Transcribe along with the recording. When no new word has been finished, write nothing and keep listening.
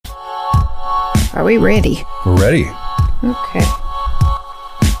Are we ready? We're ready. Okay.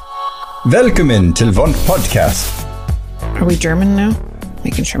 Välkommen till vårt podcast. Are we German now?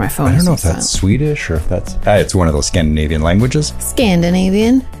 Making sure my phone I don't know if isn't that's silent. Swedish or if that's... it's one of those Scandinavian languages.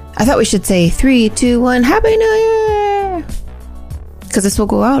 Scandinavian. I thought we should say 3, 2, 1, Happy New Year! Because this will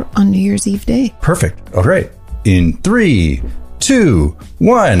go out on New Year's Eve day. Perfect. All right. In 3, 2,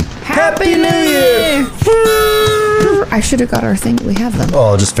 1. Happy New Year! I should have got our thing. We have them. Oh,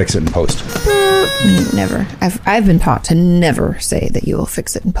 I'll just fix it in post. Never. I've been taught to never say that you will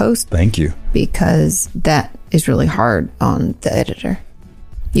fix it in post Thank you. because that is really hard on the editor.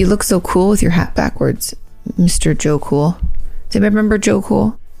 You look so cool with your hat backwards, Mr. Joe Cool. Do you remember Joe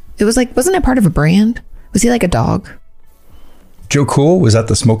Cool? It was like, wasn't it part of a brand? Was he like a dog? Joe Cool, was that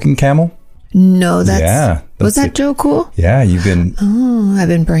the smoking camel? No, was that's that it. Joe Cool? Yeah, you've been... Oh, I've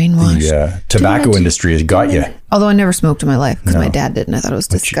been brainwashed. The tobacco industry has got you. Although I never smoked in my life because No. my dad didn't. I thought it was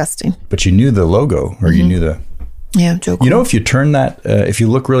disgusting. But you knew the logo, or you knew the... Yeah, Joe Cool. You know, if you turn that, if you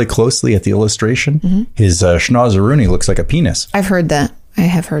look really closely at the illustration, his schnozzeroonie looks like a penis. I've heard that. I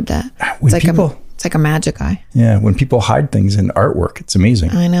have heard that. When It's like a magic eye. Yeah, when people hide things in artwork, it's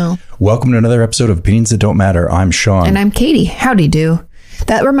amazing. I know. Welcome to another episode of Opinions That Don't Matter. I'm Sean. And I'm Katie. Howdy do.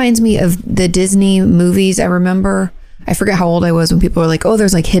 That reminds me of the Disney movies. I remember, I forget how old I was when people were like, oh,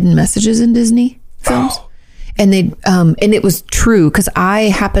 there's like hidden messages in Disney films. Oh. And and it was true because I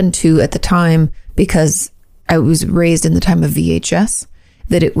happened to, at the time, because I was raised in the time of VHS,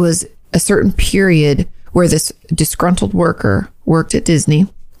 that it was a certain period where this disgruntled worker worked at Disney.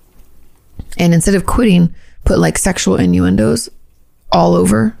 And instead of quitting, put like sexual innuendos all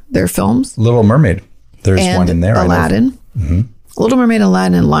over their films. Little Mermaid. There's And one in there. Aladdin. Little Mermaid,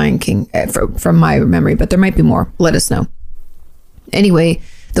 Aladdin, and Lion King from my memory, but there might be more. Let us know. Anyway,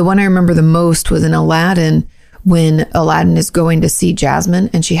 the one I remember the most was in Aladdin when Aladdin is going to see Jasmine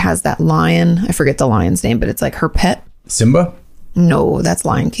and she has that lion. I forget the lion's name, but it's like her pet. Simba? No, that's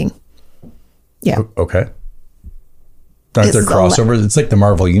Lion King. Yeah. Okay. Aren't there crossovers? It's like the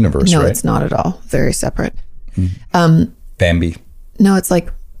Marvel Universe, No, right? it's not at all. Very separate. Bambi. No, it's like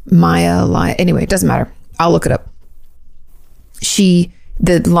Maya, lion. Anyway, it doesn't matter. I'll look it up.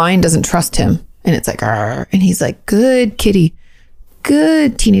 The lion doesn't trust him. And it's like, "Arr," and he's like, good kitty,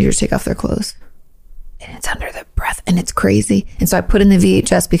 good. Teenagers take off their clothes. And it's under the breath and it's crazy. And so I put in the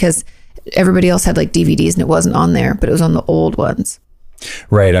VHS because everybody else had like DVDs and it wasn't on there, but it was on the old ones.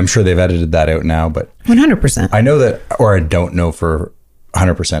 Right. I'm sure they've edited that out now, but 100%. I know that, or I don't know for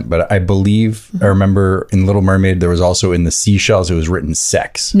 100%, but I believe, I remember in Little Mermaid, there was also in the seashells, it was written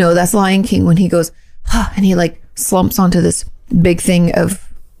sex. No, that's Lion King when he goes, and he like slumps onto this big thing of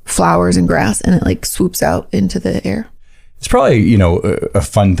flowers and grass and it like swoops out into the air. It's probably, a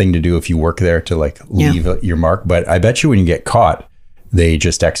fun thing to do if you work there to like leave your mark. But I bet you when you get caught, they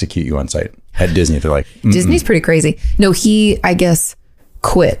just execute you on site at Disney. They're like, Disney's pretty crazy. No, he, I guess,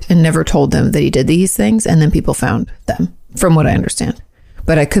 quit and never told them that he did these things. And then people found them, from what I understand.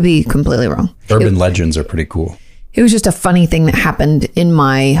 But I could be completely wrong. Urban legends are pretty cool. It was just a funny thing that happened in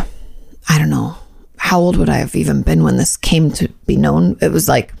my, I don't know, how old would I have even been when this came to be known? It was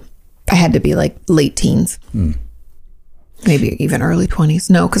like, I had to be like late teens. Maybe even early 20s.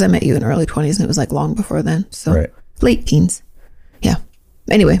 No, because I met you in early 20s and it was like long before then. So Right. Late teens. Yeah.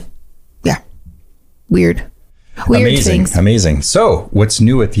 Anyway. Yeah. Weird things. Amazing. So what's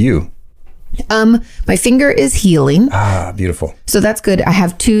new with you? My finger is healing. Ah, beautiful. So that's good. I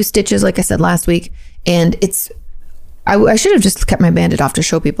have 2 stitches, like I said last week, and I should have just kept my Band-Aid off to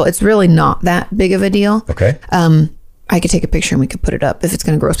show people. It's really not that big of a deal. Okay. I could take a picture and we could put it up. If it's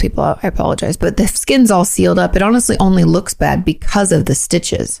going to gross people out, I apologize. But the skin's all sealed up. It honestly only looks bad because of the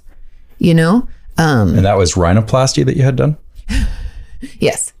stitches, And that was rhinoplasty that you had done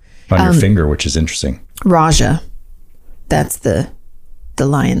Yes. on your finger, which is interesting. Raja. That's the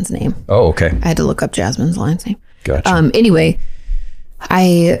lion's name. Oh, okay. I had to look up Jasmine's lion's name. Gotcha. Anyway,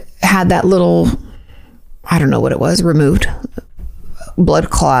 I had that little, I don't know what it was, removed blood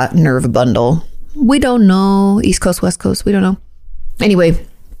clot nerve bundle. We don't know. East Coast, West Coast. We don't know. Anyway,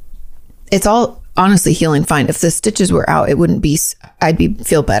 it's all honestly healing fine. If the stitches were out, it wouldn't be,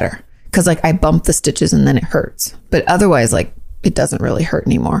 feel better. Cause like I bump the stitches and then it hurts. But otherwise, like it doesn't really hurt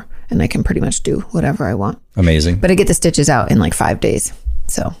anymore. And I can pretty much do whatever I want. Amazing. But I get the stitches out in like 5 days.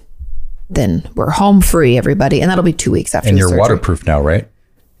 So then we're home free, everybody. And that'll be 2 weeks after And the you're surgery. waterproof now, right?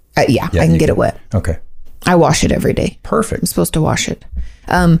 Yeah, I can get it wet. Okay. I wash it every day. Perfect. I'm supposed to wash it.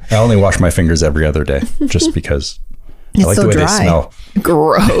 I only wash my fingers every other day just because It's I like so the way dry. they smell.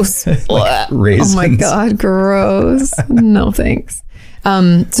 Gross. Raisins. Oh my God, gross. No thanks.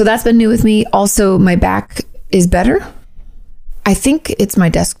 So that's been new with me. Also, my back is better. I think it's my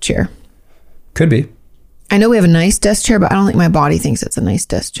desk chair. Could be. I know we have a nice desk chair, but I don't think my body thinks it's a nice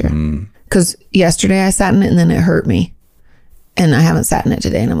desk chair. Because yesterday I sat in it and then it hurt me. And I haven't sat in it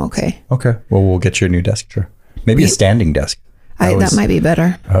today and I'm okay. Okay. Well, we'll get you a new desk chair. Maybe a standing desk. That might be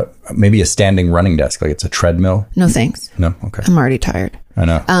better. Maybe a standing running desk, like it's a treadmill. No, thanks. No? Okay. I'm already tired. I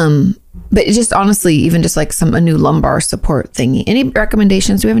know. But it just honestly, even just like a new lumbar support thingy. Any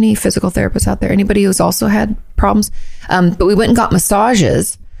recommendations? Do we have any physical therapists out there? Anybody who's also had problems? But we went and got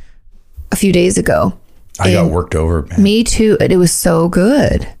massages a few days ago. I got worked over, man. Me too. It was so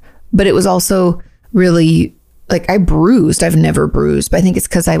good. But it was also really, like, I bruised. I've never bruised. But I think it's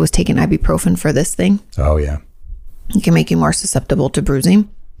because I was taking ibuprofen for this thing. Oh, yeah. It can make you more susceptible to bruising.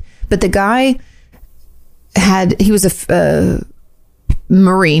 But the guy he was a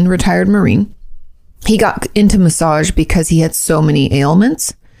Marine, retired Marine. He got into massage because he had so many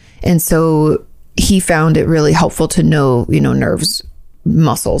ailments. And so he found it really helpful to know, nerves,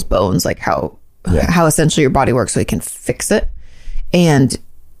 muscles, bones, like how essentially your body works so he can fix it. And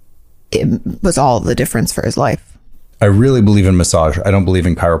it was all the difference for his life. I really believe in massage. I don't believe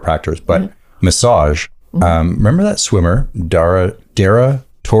in chiropractors, but massage. Remember that swimmer, Dara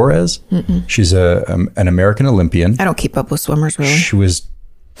Torres? She's an American Olympian. I don't keep up with swimmers, really. She was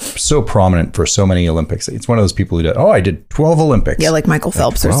so prominent for so many Olympics. It's one of those people who did, I did 12 Olympics. Yeah, like Michael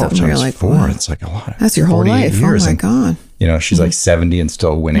Phelps or something. You're like, 4. It's like a lot. That's your whole life. Years. Oh my God. She's like 70 and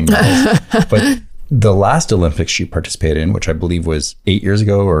still winning medals. But the last Olympics she participated in, which I believe was 8 years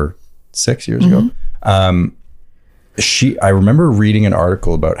ago or 6 years ago, I remember reading an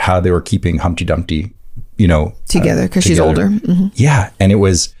article about how they were keeping Humpty Dumpty, together because she's older. Yeah. And it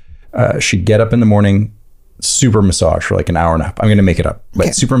was, she'd get up in the morning, super massage for like an hour and a half. I'm going to make it up,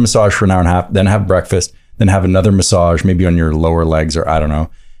 but super massage for an hour and a half, then have breakfast, then have another massage, maybe on your lower legs or I don't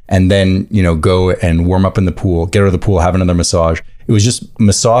know. And then, go and warm up in the pool, get out of the pool, have another massage. It was just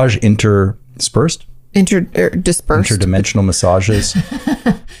massage dispersed. Interdimensional massages.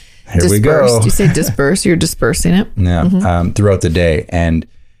 Here we go. You say disperse, you're dispersing it. Yeah. Throughout the day. And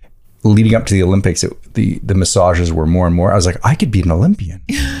leading up to the Olympics, the massages were more and more. I was like, I could be an Olympian.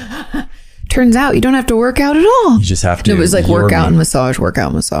 Turns out you don't have to work out at all. You just have to. It was like workout and massage.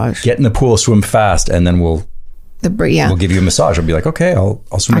 Get in the pool, swim fast, and then we'll give you a massage. I'll be like, okay, I'll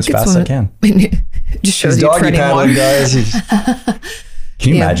swim as fast as I can. Just shows you doggy treading paddling, water. Guys. Can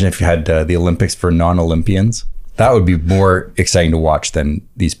you imagine if you had the Olympics for non-Olympians? That would be more exciting to watch than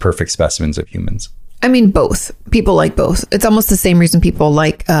these perfect specimens of humans. I mean, both. People like both. It's almost the same reason people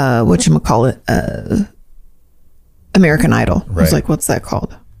like, American Idol. Right. I was like, what's that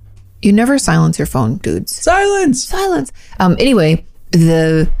called? You never silence your phone, dudes. Silence. Anyway,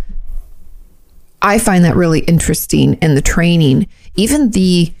 I find that really interesting in the training. Even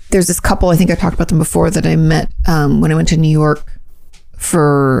there's this couple, I think I talked about them before, that I met when I went to New York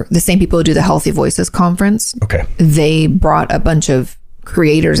for the same people who do the Healthy Voices conference. Okay. They brought a bunch of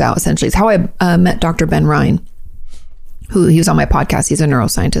creators out, essentially. It's how I met Dr. Ben Ryan, he was on my podcast. He's a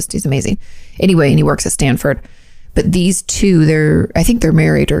neuroscientist. He's amazing. Anyway, and he works at Stanford. But these two, I think they're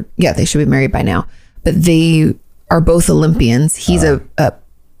married, or they should be married by now. But they are both Olympians. He's is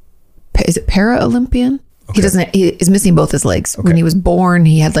it para-Olympian? Okay. He is missing both his legs. Okay. When he was born,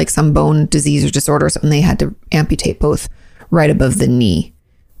 he had like some bone disease or disorder or something. They had to amputate both right above the knee.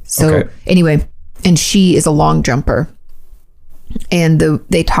 So anyway, and she is a long jumper. And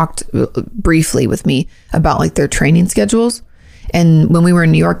they talked briefly with me about like their training schedules. And when we were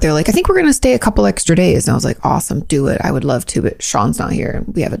in New York, they're like, I think we're going to stay a couple extra days. And I was like, awesome, do it. I would love to, but Sean's not here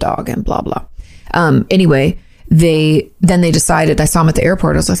and we have a dog and blah, blah. Anyway, they decided, I saw them at the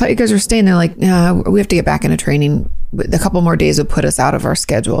airport. I was like, I thought you guys were staying. They're like, yeah, we have to get back into training. A couple more days would put us out of our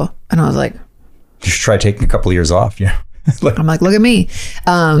schedule. And I was like, you should try taking a couple of years off. Yeah. I'm like, look at me.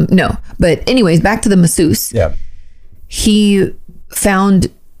 No, but anyways, back to the masseuse. Yeah. He found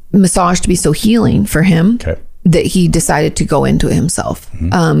massage to be so healing for him. Okay. That he decided to go into it himself.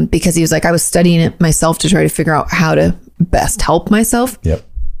 Because he was like, I was studying it myself to try to figure out how to best help myself. Yep.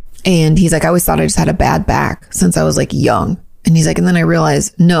 And he's like, I always thought I just had a bad back since I was like young. And he's like, and then I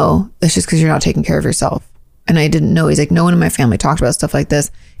realized, no, that's just because you're not taking care of yourself. And I didn't know. He's like, no one in my family talked about stuff like this.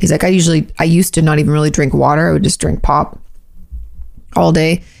 He's like, I used to not even really drink water. I would just drink pop all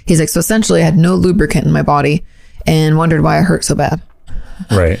day. He's like, so essentially I had no lubricant in my body and wondered why I hurt so bad.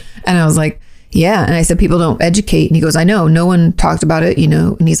 Right. And I was like, yeah. And I said, people don't educate. And he goes, I know, no one talked about it,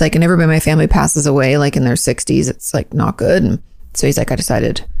 And he's like, and everybody in my family passes away like in their 60s. It's like not good. And so he's like, I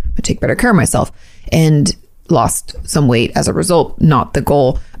decided to take better care of myself and lost some weight as a result, not the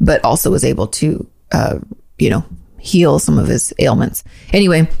goal, but also was able to, heal some of his ailments.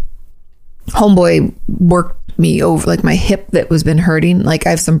 Anyway, homeboy worked me over, like my hip that was been hurting. Like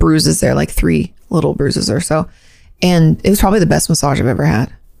I have some bruises there, like 3 little bruises or so. And it was probably the best massage I've ever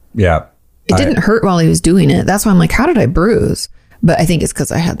had. Yeah. It didn't hurt while he was doing it. That's why I'm like, how did I bruise? But I think it's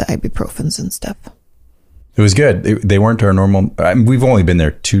because I had the ibuprofens and stuff. It was good. They weren't our normal. We've only been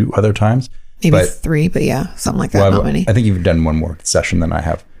there 2 other times. Maybe 3, but yeah, something like that. Well, not many. I think you've done one more session than I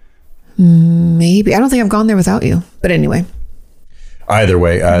have. Maybe. I don't think I've gone there without you. But anyway. Either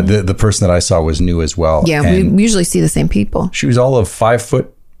way, the person that I saw was new as well. Yeah, we usually see the same people. She was all of 5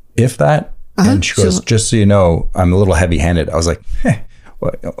 foot, if that. And she goes, just so you know, I'm a little heavy handed. I was like,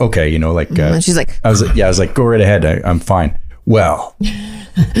 well, okay, you know, like. And she's like, I was like, go right ahead. I'm fine. Well,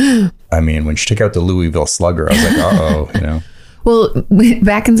 I mean, when she took out the Louisville Slugger, I was like, uh-oh, you know. Well,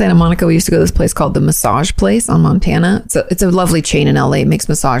 back in Santa Monica, we used to go to this place called the Massage Place on Montana. It's a lovely chain in LA. It makes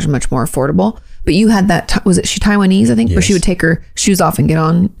massage much more affordable. But you had that, was it she Taiwanese, I think? Yes. Where she would take her shoes off and get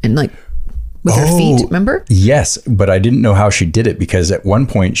on and like with her feet, remember? Yes, but I didn't know how she did it because at one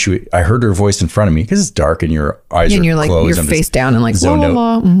point I heard her voice in front of me because it's dark and your eyes are you're like, closed. You're face down and like, zoned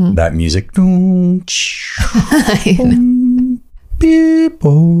out. Mm-hmm. That music. It's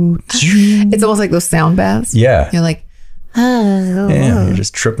almost like those sound baths. Yeah. You're like, yeah, you're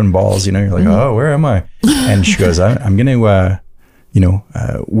just tripping balls, you know, you're like, oh, where am I? And she goes, I'm going to,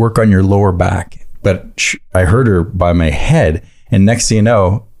 work on your lower back. But I heard her by my head. And next thing you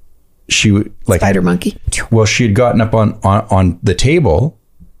know, she like spider monkey. Well, she had gotten up on the table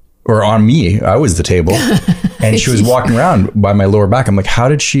or on me. I was the table and she was walking around by my lower back. I'm like, how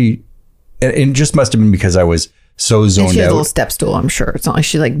did she, it just must've been because I was so zoned out. She has a little step stool, I'm sure. It's not like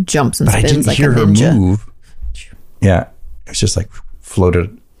she like jumps and spins. I didn't like hear a her ninja. move. Yeah. It's just like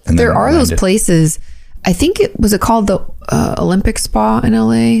floated. And there are those places. I think it was called the Olympic Spa in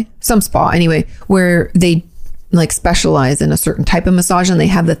LA, some spa anyway, where they like specialize in a certain type of massage and they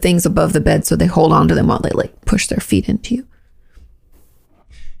have the things above the bed. So they hold on to them while they like push their feet into you.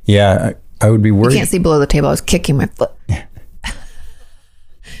 Yeah. I would be worried. You can't see below the table. I was kicking my foot.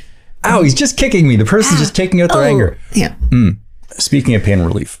 Ow, he's just kicking me. The person's just taking out their anger. Yeah. Speaking of pain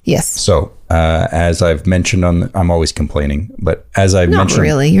relief. Yes. So, as I've mentioned I'm always complaining, but as I've mentioned. Not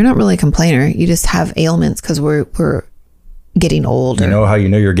really. You're not really a complainer. You just have ailments because we're getting old. You know how you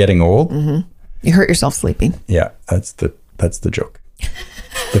know you're getting old? Mm-hmm. You hurt yourself sleeping. Yeah, that's the joke.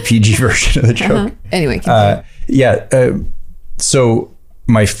 The PG version of the joke. Anyway. So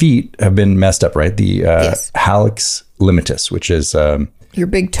my feet have been messed up, right? The hallux limitus, which is your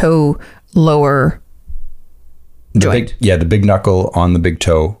big toe lower joint. The big knuckle on the big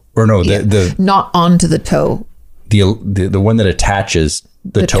toe. Or no, the not onto the toe. The one that attaches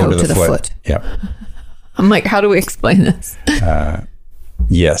the toe to the foot. Yeah. I'm like, how do we explain this?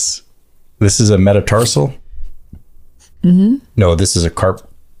 Yes. This is a metatarsal. Mm-hmm. No, this is a carp.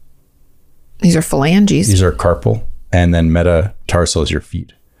 These are phalanges. These are carpal. And then metatarsal is your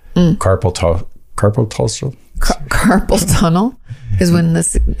feet. Carpal tarsal. Carpal tunnel is when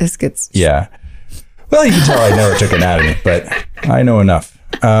this gets. Yeah. Well, you can tell I never took anatomy, but I know enough.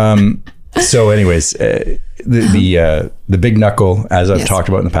 So anyways, the big knuckle, as I've talked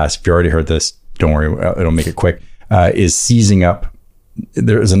about in the past, if you already heard this, don't worry, it'll make it quick, is seizing up.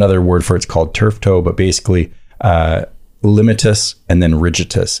 There's another word for it. It's called turf toe, but basically limitus and then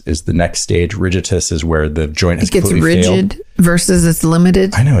rigitus is the next stage. Rigitus is where the joint has completely failed. It gets rigid versus it's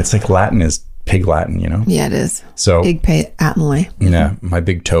limited. I know. It's like Latin is pig Latin, you know? Yeah, it is. So ig pay attenly. Yeah, my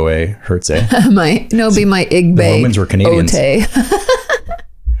big toe hurts be my ig bay. The Romans were Canadians.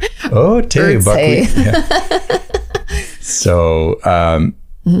 Ote buckwheat. Yeah. So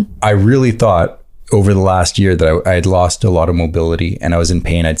I really thought over the last year that I had lost a lot of mobility and I was in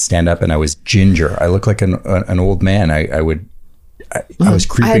pain. I'd stand up and I was ginger. I looked like an old man. I was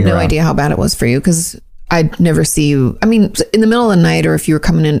creeping around. I had no idea how bad it was for you because I'd never see you. I mean, in the middle of the night or if you were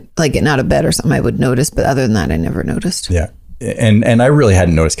coming in, like getting out of bed or something, I would notice. But other than that, I never noticed. Yeah. And I really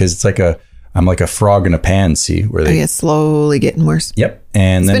hadn't noticed because it's like I'm like a frog in a pan, see? Where they it's slowly getting worse. Yep.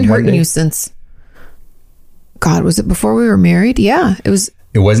 And it's been hurting you since, God, was it before we were married? Yeah, it was.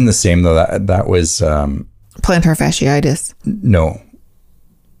 It wasn't the same though. That was plantar fasciitis. No.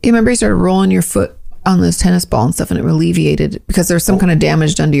 You remember you started rolling your foot on this tennis ball and stuff and it alleviated because there's some kind of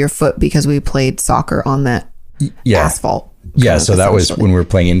damage done to your foot because we played soccer on that asphalt. Yeah, so that was when we were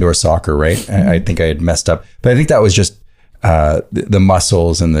playing indoor soccer, right? Mm-hmm. I think I had messed up. But I think that was just the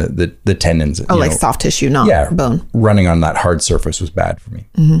muscles and the tendons. Oh, like soft tissue, not bone. Running on that hard surface was bad for me.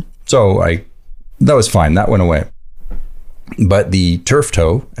 Mm-hmm. So that was fine. That went away. But the turf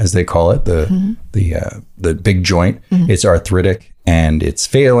toe, as they call it, the big joint, it's arthritic and it's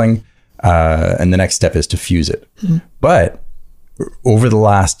failing. And the next step is to fuse it. Mm-hmm. But over the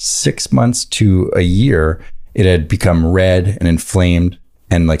last 6 months to a year, it had become red and inflamed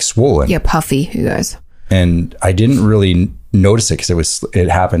and like swollen. Yeah, puffy, you guys. And I didn't really notice it because it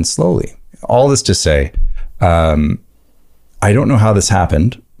happened slowly. All this to say, I don't know how this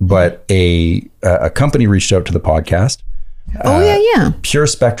happened, but a company reached out to the podcast. Yeah. Pure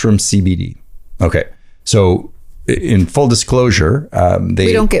Spectrum CBD. Okay. So in full disclosure,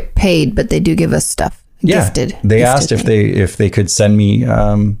 we don't get paid, but they do give us stuff. Gifted. They asked if they could send me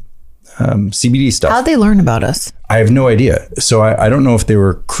CBD stuff. How'd they learn about us? I have no idea. So I don't know if they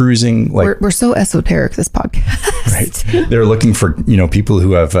were cruising like we're so esoteric, this podcast. Right. They're looking for, people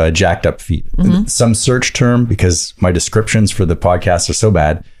who have jacked up feet. Some search term, because my descriptions for the podcast are so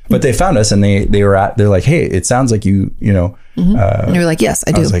bad. But they found us and they're like, hey, it sounds like you know. And you're like, yes,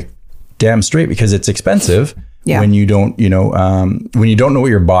 I do. I was like, damn straight, because it's expensive. Yeah. When you don't, when you don't know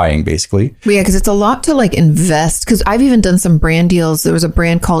what you're buying, basically. Well, yeah, because it's a lot to like invest. Because I've even done some brand deals. There was a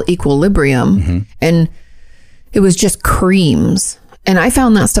brand called Equilibrium, and it was just creams. And I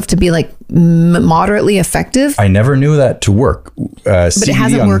found that stuff to be like moderately effective. I never knew that to work. But it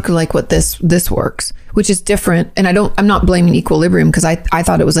hasn't worked like what this works, which is different. And I'm not blaming Equilibrium, because I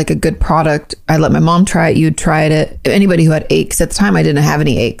thought it was like a good product. I let my mom try it. You'd tried it. Anybody who had aches at the time, I didn't have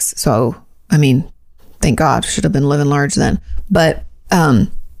any aches. So, I mean, thank God, should have been living large then. But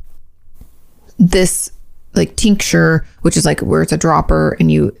this like tincture, which is like where it's a dropper,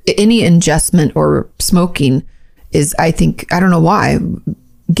 and any ingestment or smoking is, I think, I don't know why,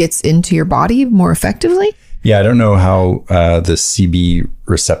 gets into your body more effectively. Yeah, I don't know how the CB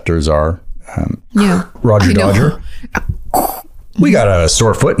receptors are. Roger Dodger. We got a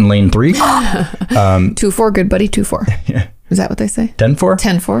sore foot in lane 3. 2-4, good buddy, 2-4. Yeah. Is that what they say? 10-4?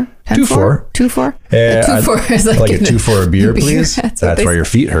 10-4? 2-4? 2-4? Yeah, 2-4 is like a 2-4 a beer, please. That's why your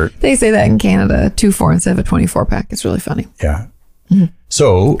feet hurt. They say that in Canada, 2-4 instead of a 24 pack. It's really funny. Yeah.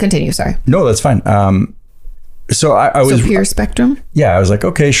 So continue. Sorry. No, that's fine. So I was Pure Spectrum. Yeah, I was like,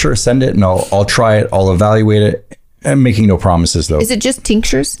 okay, sure, send it, and I'll try it. I'll evaluate it. I'm making no promises though. Is it just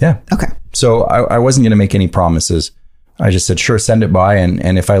tinctures? Yeah. Okay. So I wasn't going to make any promises. I just said, sure, send it by,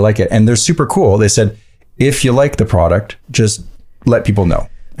 and if I like it, and they're super cool. They said, if you like the product, just let people know.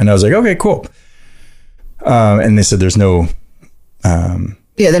 And I was like, okay, cool. And they said, there's no.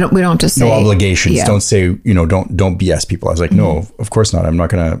 We don't just say no obligations. Yeah. Don't say, don't BS people. I was like, no, of course not. I'm not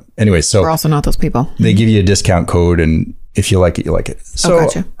going to. Anyway, so we're also not those people. They give you a discount code, and if you like it, you like it. So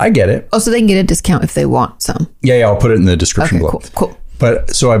gotcha. I get it. Oh, so they can get a discount if they want some. Yeah, I'll put it in the description below. Cool.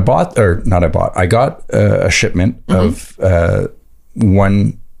 But so I got a shipment of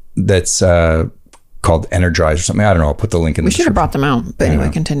one that's called Energize or something. I don't know. I'll put the link in the description. We should have brought them out. But anyway,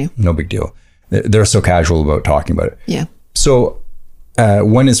 continue. No big deal. They're so casual about talking about it. Yeah. So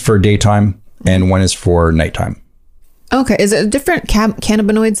one is for daytime and one is for nighttime. Okay. Is it different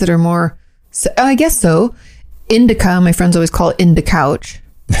cannabinoids that are more... I guess so. Indica, my friends always call it Indicouch.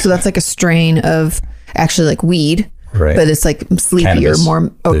 So that's like a strain of actually like weed. Right. But it's like sleepier, Cannabis.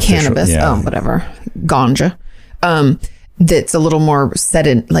 more... cannabis. Yeah. Whatever. Ganja. That's a little more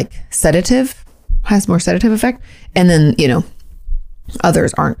sedative. Has more sedative effect. And then,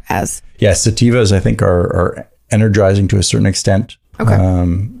 others aren't as... Yeah, sativas, I think, are energizing to a certain extent. Okay.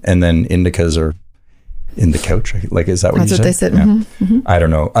 And then indicas are in the couch. Like, is that what That's you what said? they said. Yeah. Mm-hmm. I don't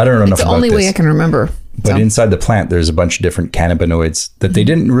know. I don't know enough It's the about only this. way I can remember. But inside the plant, there's a bunch of different cannabinoids that they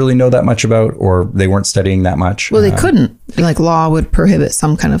didn't really know that much about, or they weren't studying that much. Well, they couldn't. Like, law would prohibit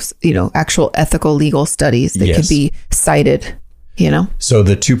some kind of, actual ethical legal studies that could be cited, So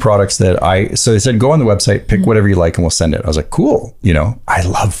the two products so they said, go on the website, pick whatever you like, and we'll send it. I was like, cool. I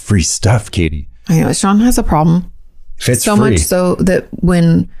love free stuff, Katie. I know. Sean has a problem. If it's so free. Much so that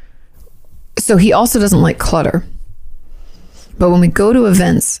so he also doesn't like clutter. But when we go to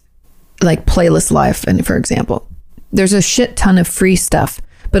events like Playlist Live, and for example, there's a shit ton of free stuff,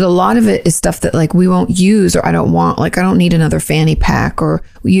 but a lot of it is stuff that like we won't use, or I don't want. Like, I don't need another fanny pack, or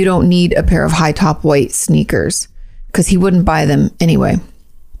you don't need a pair of high top white sneakers, because he wouldn't buy them anyway.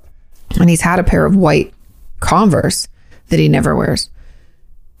 And he's had a pair of white Converse that he never wears,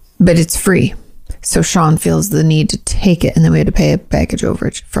 but it's free. So Sean feels the need to take it, and then we had to pay a baggage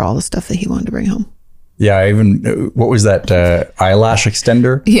overage for all the stuff that he wanted to bring home. Yeah, I even, what was that eyelash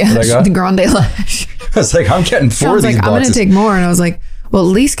extender? Yeah, that I got? the Grande Lash. I was like, I'm getting 4 of these like, boxes. I'm going to take more. And I was like, well,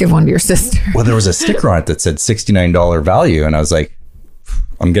 at least give one to your sister. Well, there was a sticker on it that said $69 value. And I was like,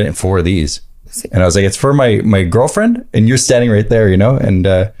 I'm getting 4 of these. And I was like, it's for my girlfriend, and you're standing right there, and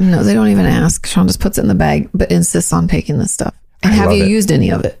no, they don't even ask. Sean just puts it in the bag, but insists on taking this stuff. And have you used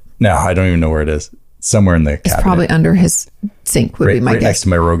any of it? No, I don't even know where it is. Somewhere in the cabinet. It's probably under his sink, would be my guess. Next to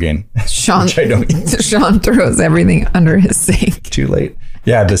my Rogaine. Sean, which I don't use. Sean throws everything under his sink. Too late.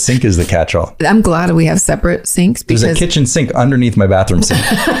 Yeah, the sink is the catch-all. I'm glad we have separate sinks because There's a kitchen sink underneath my bathroom sink.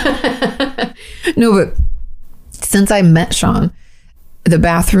 no, but since I met Sean, the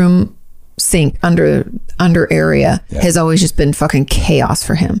bathroom sink under area has always just been fucking chaos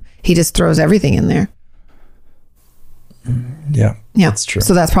for him. He just throws everything in there. Yeah, that's true.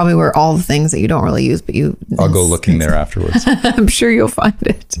 So that's probably where all the things that you don't really use, but I'll go looking there afterwards. I'm sure you'll find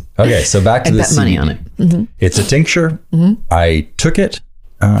it. Okay, so back to the CBD. Money on it. Mm-hmm. It's a tincture. Mm-hmm. I took it.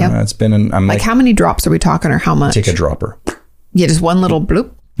 It's been I'm like, how many drops are we talking, or how much? Take a dropper. Yeah, just one little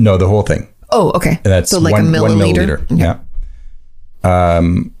bloop. No, the whole thing. Oh, okay. And that's so like one a milliliter. Okay. Yeah.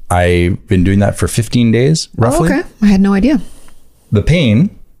 I've been doing that for 15 days, roughly. Oh, okay. I had no idea. The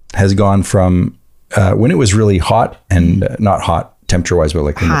pain has gone from when it was really hot and not hot temperature-wise, but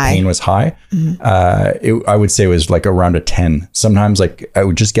like when the pain was high, I would say it was like around a 10. Sometimes like I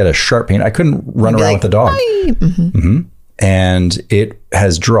would just get a sharp pain. I couldn't run around with the dog. And it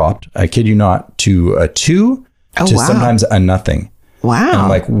has dropped, I kid you not, to a 2 to sometimes a nothing. Wow. And I'm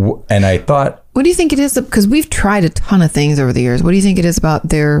like, and I thought, what do you think it is? Because we've tried a ton of things over the years. What do you think it is about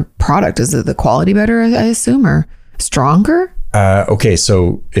their product? Is it the quality better, I assume, or stronger? Okay,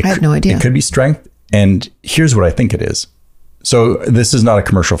 so I have no idea. It could be strength. And here's what I think it is. So this is not a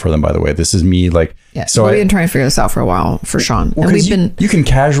commercial for them, by the way. This is me like, so we've been trying to figure this out for a while for Sean. Well, and you can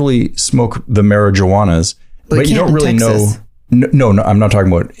casually smoke the marijuanas, but you don't really know. No, I'm not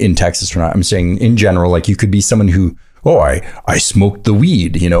talking about in Texas or not. I'm saying in general, like you could be someone who, I smoked the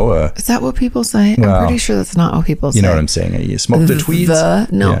weed, you know. Is that what people say? I'm pretty sure that's not what people say. You know what I'm saying? You smoke the tweeds?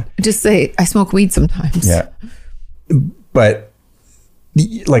 Just say, I smoke weed sometimes. Yeah. But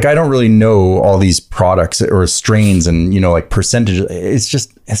like, I don't really know all these products or strains and, you know, like percentages.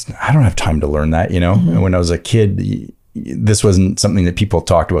 I don't have time to learn that, you know. Mm-hmm. And when I was a kid, this wasn't something that people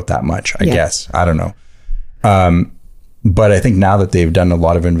talked about that much, I guess. I don't know. But I think now that they've done a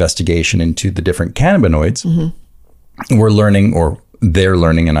lot of investigation into the different cannabinoids, we're learning, or they're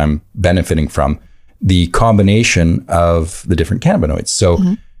learning, and I'm benefiting from the combination of the different cannabinoids. So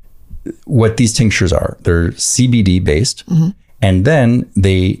what these tinctures are, they're CBD based. And then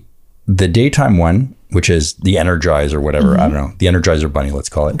the daytime one, which is the Energize or whatever, I don't know, the Energizer Bunny, let's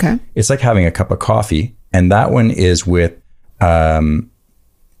call it. Okay. It's like having a cup of coffee. And that one is with CBG.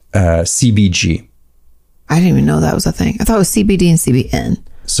 I didn't even know that was a thing. I thought it was CBD and CBN.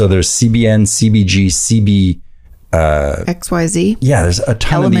 So there's CBN, CBG, XYZ. Yeah, there's a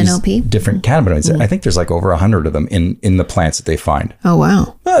ton of these different cannabinoids. I think there's like over 100 of them in the plants that they find. Oh,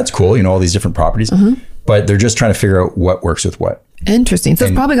 wow. That's cool. You know, all these different properties. But they're just trying to figure out what works with what. Interesting. So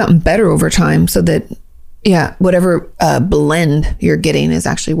it's probably gotten better over time so that, whatever blend you're getting is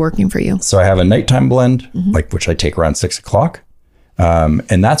actually working for you. So I have a nighttime blend, like which I take around 6 o'clock.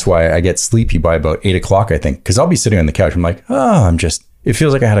 And that's why I get sleepy by about 8 o'clock, I think, because I'll be sitting on the couch. I'm like, it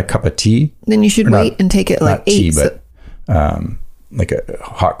feels like I had a cup of tea. Then you should wait and take it like not 8. Tea, but like a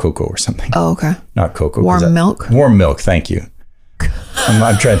hot cocoa or something. Oh, okay. Not cocoa. Warm milk. Warm milk. Thank you.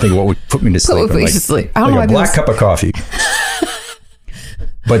 I'm trying to think what would put me to sleep. I don't know. A black cup of coffee.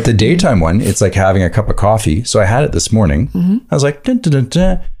 But the daytime one, it's like having a cup of coffee. So I had it this morning. I was like, dun, dun, dun,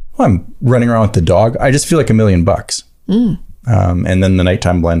 dun. Well, I'm running around with the dog. I just feel like $1 million. And then the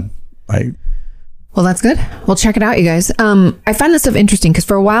nighttime blend, well, that's good. Well, check it out, you guys. I find this stuff interesting because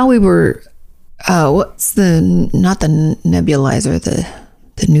for a while we were, what's not the nebulizer, the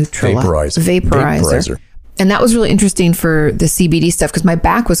neutral vaporizer. And that was really interesting for the CBD stuff because my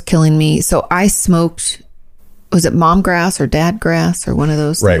back was killing me. So I smoked, was it mom grass or dad grass or one of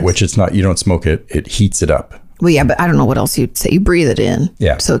those Right, things? which it's not, you don't smoke it, it heats it up. Well, yeah, but I don't know what else you'd say. You breathe it in.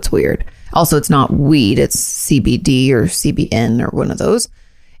 Yeah. So it's weird. Also, it's not weed, it's CBD or CBN or one of those.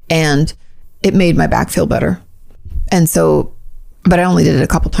 And it made my back feel better. And so, but I only did it a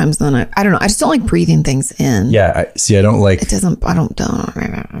couple times. And then I don't know. I just don't like breathing things in. Yeah. I don't like. It doesn't, I don't.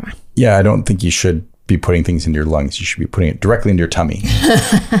 Yeah. I don't think you should be putting things into your lungs. You should be putting it directly into your tummy.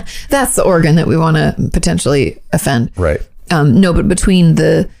 That's the organ that we want to potentially offend. Right. No, but between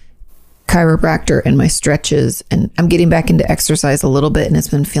the chiropractor and my stretches, and I'm getting back into exercise a little bit, and it's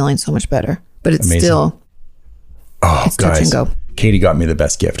been feeling so much better. But it's Amazing. still, it's touch and go. Katie got me the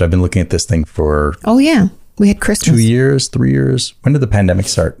best gift. I've been looking at this thing for we had Christmas 2 years, 3 years. When did the pandemic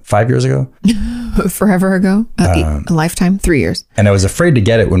start? 5 years ago? Forever ago, a lifetime, 3 years. And I was afraid to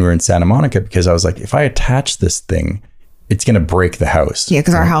get it when we were in Santa Monica because I was like, if I attach this thing, it's going to break the house. Yeah,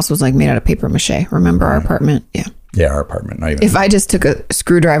 because our house was like made out of paper mache. Remember our apartment? Yeah. Yeah, our apartment. Not even. If I just took a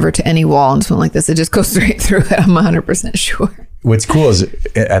screwdriver to any wall and just went like this, it just goes straight through it. I'm 100% sure. What's cool is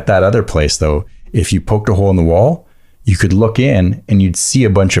at that other place, though, if you poked a hole in the wall, you could look in and you'd see a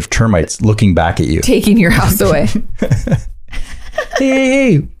bunch of termites looking back at you. Taking your house away.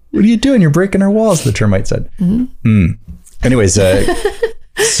 hey, what are you doing? You're breaking our walls, the termite said. Anyways,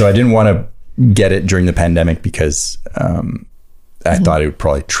 so I didn't want to get it during the pandemic because I thought it would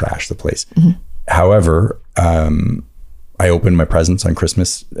probably trash the place. However, I opened my presents on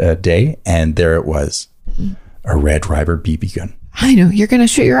Christmas Day, and there it was, a Red Ryder BB gun. I know. You're going to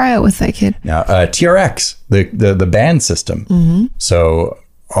shoot your eye out with that, kid. Now, TRX, the band system. So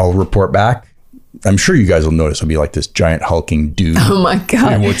I'll report back. I'm sure you guys will notice I'll be like this giant hulking dude. Oh my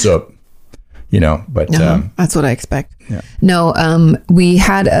God. Hey, what's up? But that's what I expect. Yeah. No, we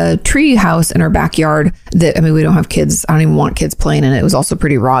had a tree house in our backyard that, we don't have kids. I don't even want kids playing in it. It was also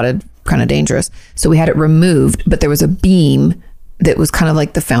pretty rotted, kind of dangerous. So we had it removed, but there was a beam that was kind of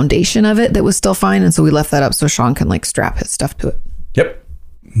like the foundation of it that was still fine. And so we left that up so Sean can like strap his stuff to it. Yep.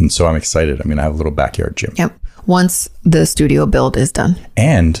 And so I'm excited. I'm going to have a little backyard gym. Yep. Once the studio build is done.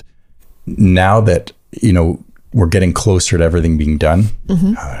 And now that, we're getting closer to everything being done.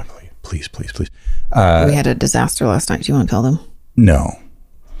 Please. We had a disaster last night. Do you want to tell them? No.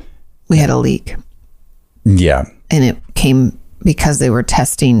 We had a leak. Yeah. And it came because they were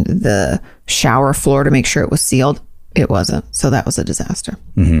testing the shower floor to make sure it was sealed. It wasn't. So that was a disaster.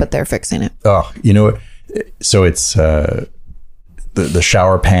 But they're fixing it. Oh, so it's the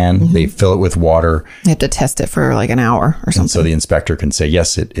shower pan. They fill it with water. You have to test it for like an hour or something. And so the inspector can say,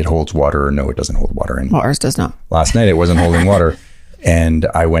 yes, it holds water, or no, it doesn't hold water. And well, ours does not. Last night it wasn't holding water. And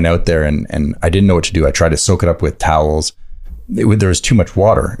I went out there and I didn't know what to do. I tried to soak it up with towels. There was too much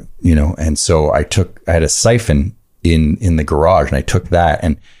water, and so I had a siphon in the garage, and I took that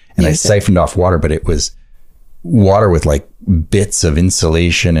and I siphoned off water, but it was water with like bits of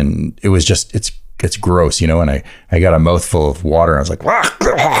insulation, and it was just, it's gross, and I got a mouthful of water, and I was like,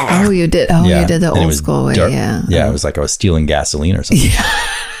 oh, you did. Oh, yeah. You did the old school way. Yeah. Yeah. It was like I was stealing gasoline or something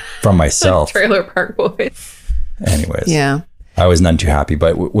from myself. Trailer Park Boys. Anyways. Yeah. I was none too happy,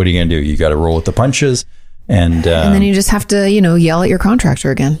 but what are you going to do? You got to roll with the punches. And then you just have to, yell at your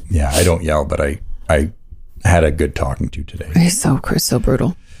contractor again. Yeah, I don't yell, but I had a good talking to today. He's so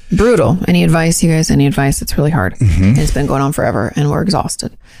brutal. Brutal. Any advice, you guys? Any advice? It's really hard. It's been going on forever and we're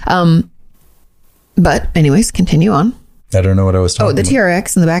exhausted. But anyways, continue on. I don't know what I was talking about. The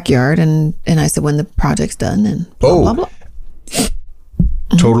TRX in the backyard. And I said, when the project's done and blah, blah, blah.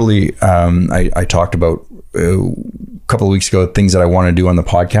 Totally. I talked about a couple of weeks ago things that I want to do on the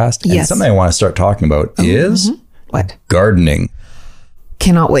podcast. And something I want to start talking about is what? Gardening.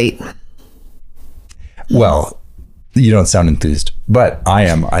 Cannot wait. Well, you don't sound enthused, but I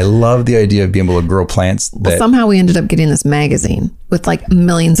am. I love the idea of being able to grow plants. Well, somehow we ended up getting this magazine with like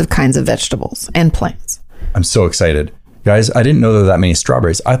millions of kinds of vegetables and plants. I'm so excited. Guys, I didn't know there were that many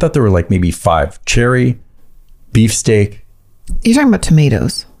strawberries. I thought there were like maybe 5. Cherry, beefsteak. You're talking about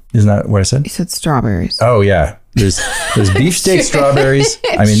tomatoes. Isn't that what I said? You said strawberries. Oh, yeah. There's beefsteak strawberries.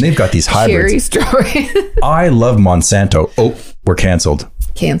 I mean, they've got these hybrids. Cherry strawberries. I love Monsanto. Oh, we're canceled.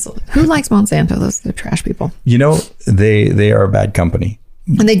 Canceled. Who likes Monsanto? Those are the trash people. They are a bad company.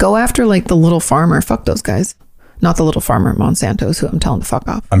 And they go after like the little farmer. Fuck those guys. Not the little farmer. Monsanto's who I'm telling to fuck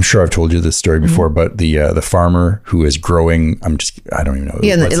off. I'm sure I've told you this story before, but the farmer who is growing, I don't even know.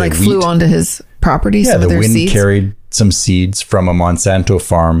 Yeah, it like flew onto his property. Yeah, the wind carried some seeds from a Monsanto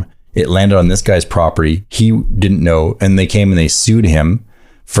farm. It landed on this guy's property. He didn't know, and they came and they sued him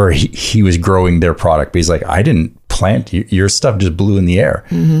for he was growing their product. But he's like, I didn't plant your stuff; just blew in the air.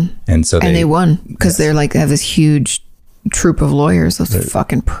 And so they won because they're like, they have this huge troop of lawyers. Those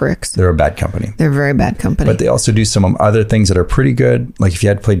fucking pricks. They're a bad company. They're a very bad company. But they also do some other things that are pretty good. Like if you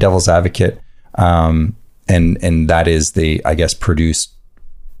had to play devil's advocate, and that is they, I guess, produce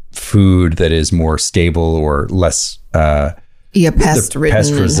food that is more stable or less pest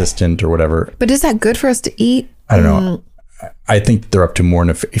resistant or whatever. But is that good for us to eat? I don't know. I think they're up to more.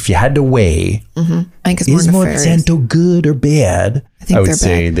 If you had to weigh, I think it's is more nefarious. Monsanto good or bad? I would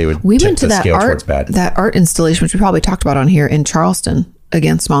say bad. They would. We went to that art installation, which we probably talked about on here in Charleston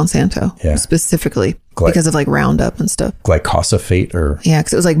against Monsanto, specifically because of like Roundup and stuff. Glyphosate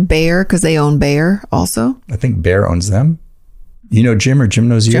because it was like Bayer because they own Bayer also. I think Bayer owns them. You know Jim, or Jim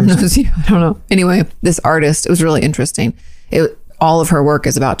knows you? Jim knows you. I don't know. Anyway, this artist, it was really interesting. All of her work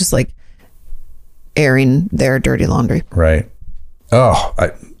is about just like airing their dirty laundry. Right. Oh,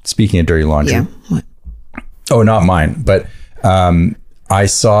 speaking of dirty laundry. Yeah. What? Oh, not mine. But I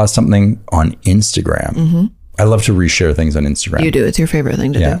saw something on Instagram. I love to reshare things on Instagram. You do. It's your favorite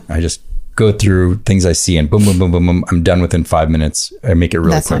thing to do. I just go through things I see and boom, boom, boom, boom, boom. I'm done within 5 minutes. I make it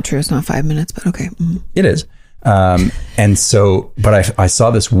really That's quick. not true. It's not 5 minutes, but okay. It is. And so, but I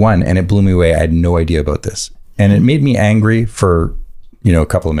saw this one and it blew me away. I had no idea about this. And it made me angry for, a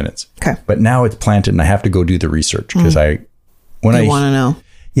couple of minutes. Okay. But now it's planted and I have to go do the research because I when I want to know.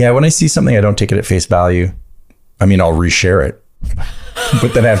 Yeah, when I see something, I don't take it at face value. I mean, I'll reshare it,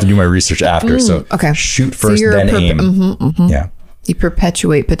 but then I have to do my research after. So okay. Shoot first, then aim. Yeah. You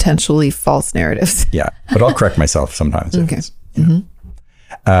perpetuate potentially false narratives. Yeah, but I'll correct myself sometimes. Okay.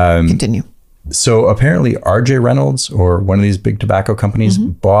 Continue. So apparently RJ Reynolds, or one of these big tobacco companies,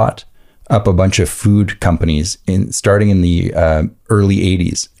 bought up a bunch of food companies starting in the early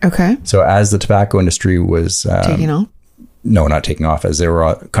 80s. Okay. So as the tobacco industry was... taking off? No, not taking off, as they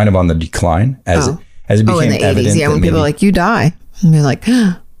were kind of on the decline. As it became in the evident 80s, yeah, when people are like, you die. And you're like,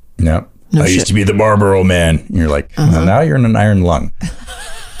 no, I used to be the Marlboro man. And you're like, well, now you're in an iron lung.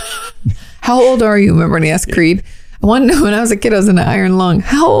 how old are you? Remember when he asked Creed? I wanted to know when I was a kid, I was in an iron lung.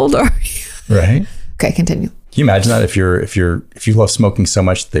 How old are you? Right. Okay, continue. Can you imagine that if you love smoking so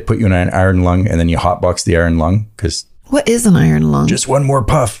much that they put you in an iron lung and then you hotbox the iron lung? Because what is an iron lung? Just one more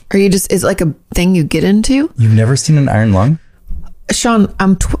puff. Are you just, is it like a thing you get into? You've never seen an iron lung? Sean,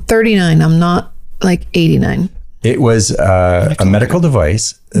 I'm 39. I'm not like 89. It was a medical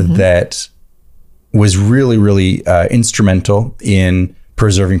device that was really, really instrumental in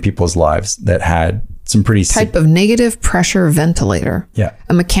preserving people's lives, that had some pretty... Type of negative pressure ventilator. Yeah.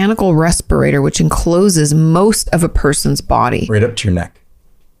 A mechanical respirator which encloses most of a person's body. Right up to your neck.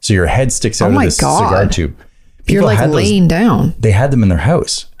 So your head sticks out of this cigar tube. You're like laying down. They had them in their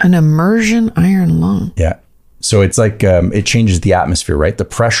house. An immersion iron lung. Yeah. So it's like it changes the atmosphere, right? The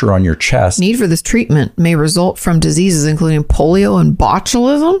pressure on your chest. Need for this treatment may result from diseases including polio and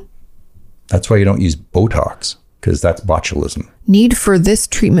botulism. That's why you don't use Botox, because that's botulism. Need for this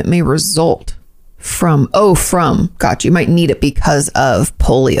treatment may result from, gotcha. You might need it because of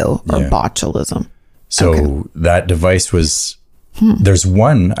polio or botulism. So that device was, there's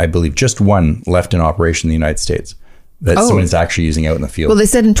one, I believe, just one left in operation in the United States that someone's actually using out in the field. Well, they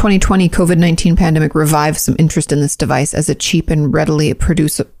said in 2020, COVID-19 pandemic revived some interest in this device as a cheap and readily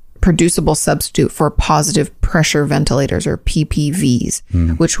producible substitute for positive pressure ventilators, or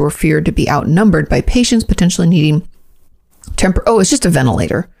PPVs, which were feared to be outnumbered by patients potentially needing it's just a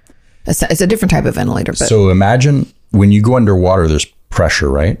ventilator. It's a different type of ventilator. But so imagine when you go underwater, there's pressure,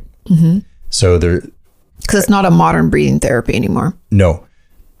 right? So because it's not a modern breathing therapy anymore. No.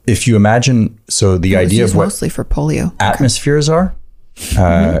 If you imagine, so the idea of what mostly for polio atmospheres are,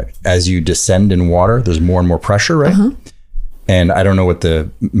 as you descend in water, there's more and more pressure, right? And I don't know what the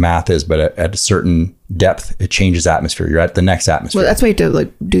math is, but at a certain depth, it changes atmosphere. You're at the next atmosphere. Well, that's why you have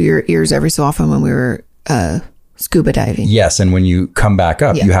to do your ears every so often when we were scuba diving. Yes, and when you come back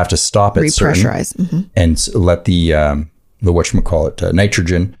up, you have to stop at repressurize and let the whatchamacallit,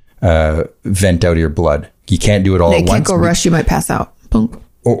 nitrogen vent out of your blood. You can't do it all at once. Can't go rush. You might pass out. Boom.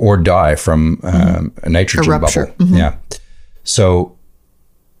 Or die from a nitrogen bubble. Yeah. So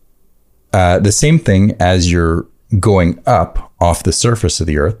the same thing as you're going up off the surface of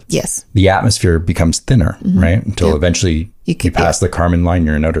the earth. Yes. The atmosphere becomes thinner, right? Until eventually you pass the Kármán line,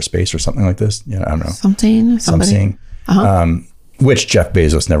 you're in outer space or something like this. Yeah, I don't know. Something. Which Jeff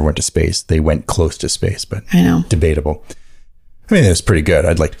Bezos never went to space. They went close to space, but I know. Debatable. I mean, it was pretty good.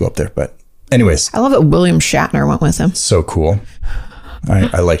 I'd like to go up there, but anyways. I love that William Shatner went with him. So cool.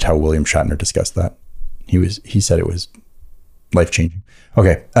 I liked how William Shatner discussed that. He said it was life-changing.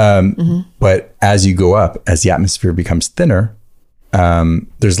 Okay. But as you go up, as the atmosphere becomes thinner,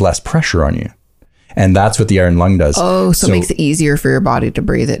 there's less pressure on you. And that's what the iron lung does. Oh, so it makes it easier for your body to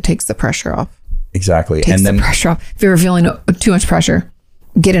breathe. It takes the pressure off. Exactly. Takes the pressure off. If you're feeling too much pressure,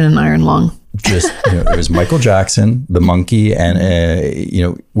 get in an iron lung. It was Michael Jackson, the monkey, and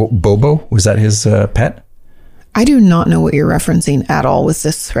Bobo, was that his pet? I do not know what you're referencing at all with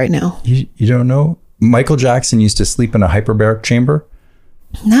this right now. You don't know? Michael Jackson used to sleep in a hyperbaric chamber.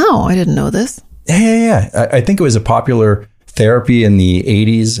 No, I didn't know this. Yeah. I think it was a popular therapy in the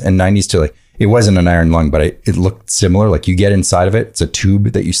 80s and 90s to it wasn't an iron lung, but it looked similar. Like you get inside of it. It's a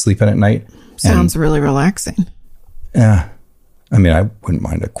tube that you sleep in at night. Sounds really relaxing. Yeah. I mean, I wouldn't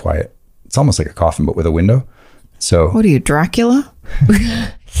mind a quiet. It's almost like a coffin, but with a window. So what are you, Dracula?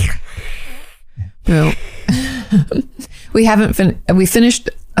 No. We haven't we finished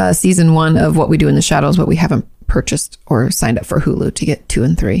season 1 of What We Do in the Shadows, but we haven't purchased or signed up for Hulu to get 2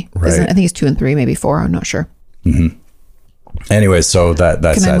 and 3. Right. I think it's 2 and 3, maybe 4. I'm not sure. Anyway, so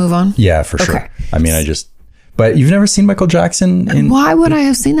that's Can I move on? Yeah, for sure. I mean, but you've never seen Michael Jackson? Why would I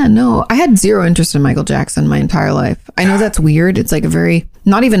have seen that? No, I had zero interest in Michael Jackson my entire life. I know that's weird. It's like a very,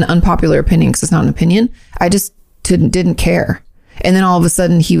 not even unpopular opinion because it's not an opinion. I just didn't care. And then all of a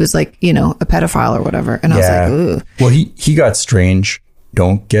sudden he was like, a pedophile or whatever. And I was like, ooh. Well, he got strange.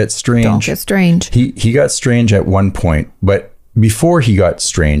 Don't get strange. Don't get strange. He got strange at one point, but before he got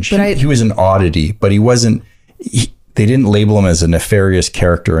strange, he was an oddity, but he wasn't, they didn't label him as a nefarious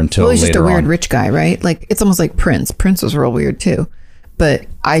character until Well, he's just a later weird on. rich guy, right? Like, it's almost like Prince. Prince was real weird too. But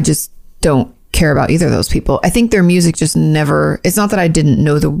I just don't care about either of those people. I think their music just never, it's not that I didn't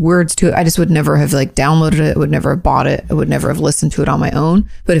know the words to it. I just would never have like downloaded it. I would never have bought it. I would never have listened to it on my own.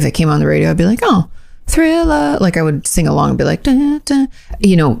 But if it came on the radio, I'd be like, oh, Thriller. Like I would sing along and be like, da, da,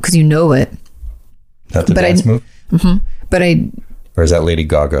 you know, because you know it. That's a But dance move? But Or is that Lady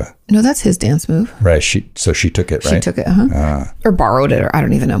Gaga? no, that's his dance move. Right. She took it, right? She took it, or borrowed it, or I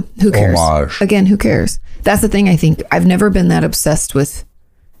don't even know. Who cares? Homage. Again, who cares? That's the thing. I think I've never been that obsessed with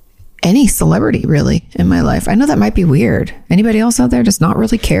any celebrity really in my life. I know that might be weird. Anybody else out there does not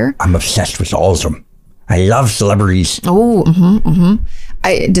really care? I'm obsessed with all of them. I love celebrities. Oh,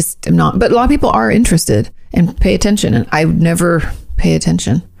 I just am not. But a lot of people are interested and pay attention, and I would never pay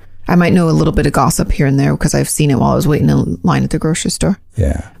attention. I might know a little bit of gossip here and there because I've seen it while I was waiting in line at the grocery store.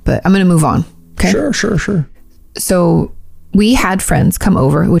 Yeah. But I'm going to move on. Okay. Sure. So we had friends come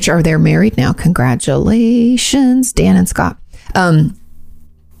over, which are they're married now. Congratulations, Dan and Scott.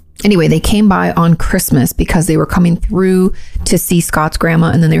 Anyway, they came by on Christmas because they were coming through to see Scott's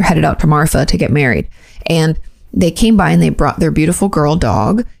grandma, and then they were headed out to Marfa to get married. And they came by and they brought their beautiful girl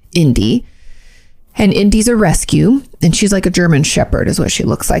dog, Indy. And Indy's a rescue, and she's like a German Shepherd is what she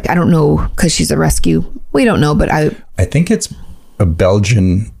looks like. I don't know because she's a rescue. We don't know, but I think it's a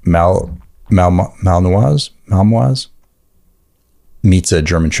Belgian Malinois meets a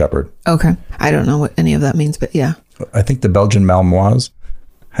German Shepherd. okay. I don't know what any of that means, but yeah. I think the Belgian Malinois.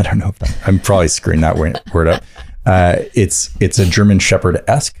 I don't know if that, I'm probably screwing that word up. It's a German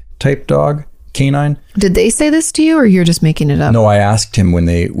Shepherd-esque type dog, canine. Did they say this to you, or you're just making it up? No, I asked him when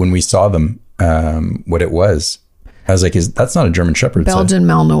we saw them what it was. I was like, that's not a German Shepherd. Belgian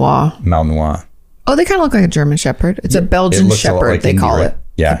Malinois. Malinois. Oh, they kind of look like a German Shepherd. It's a Belgian looks a lot Shepherd, like they Indy, call right? it.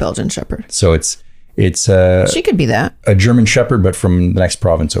 Yeah. A Belgian Shepherd. So it's She could be that. a German Shepherd, but from the next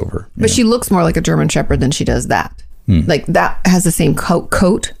province over. But she looks more like a German Shepherd than she does that. Like that has the same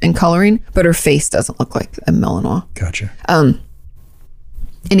coat and coloring, but her face doesn't look like a Malinois. Gotcha.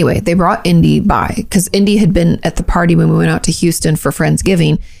 Anyway, they brought Indy by because Indy had been at the party when we went out to Houston for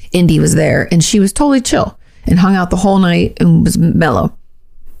Friendsgiving. Indy was there and she was totally chill and hung out the whole night and was mellow.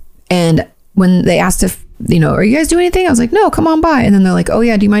 And when they asked if, are you guys doing anything? I was like, no, come on by. And then they're like, oh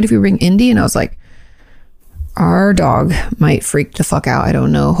yeah, do you mind if we bring Indy? And I was like, our dog might freak the fuck out. I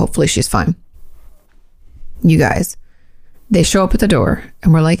don't know. Hopefully she's fine. You guys, they show up at the door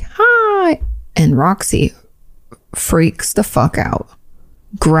and we're like, hi. And Roxy freaks the fuck out.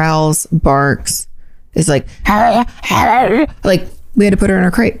 Growls, barks, is like, like we had to put her in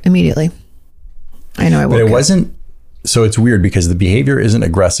her crate immediately. I know I woke But it up. wasn't. So it's weird because the behavior isn't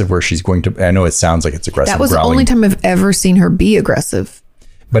aggressive where she's going to. I know it sounds like it's aggressive. That was growling, the only time I've ever seen her be aggressive.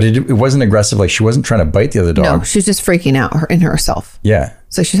 but it wasn't aggressive. Like she wasn't trying to bite the other dog. No, she's just freaking out in herself. Yeah.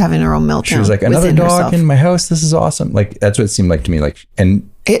 So she's having her own meltdown. She was like, another within dog herself. in my house. This is awesome. Like that's what it seemed like to me. Like, and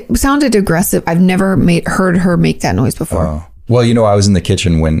It sounded aggressive. I've never heard her make that noise before. well, I was in the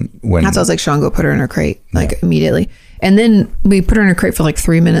kitchen when That's why I was like, Sean, go put her in her crate, like immediately. And then we put her in her crate for like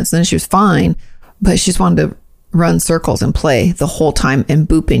 3 minutes, and then she was fine, but she just wanted to run circles and play the whole time and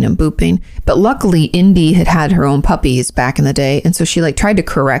booping. But luckily, Indy had her own puppies back in the day, and so she like tried to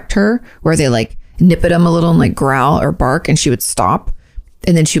correct her where they like nip at them a little and like growl or bark, and she would stop.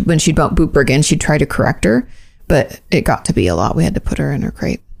 And then when she'd boop her again, she'd try to correct her, but it got to be a lot. We had to put her in her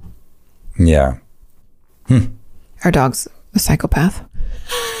crate. yeah. Our dog's a psychopath.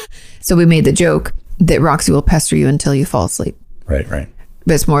 So we made the joke that Roxy will pester you until you fall asleep. Right.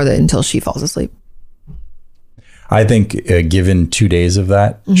 But it's more that until she falls asleep. I think given 2 days of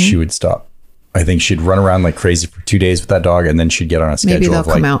that, Mm-hmm. she would stop. I think she'd run around like crazy for 2 days with that dog, and then she'd get on a schedule Maybe they'll of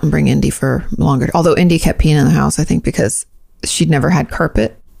like, come out and bring Indy for longer. Although Indy kept peeing in the house, I think, because she'd never had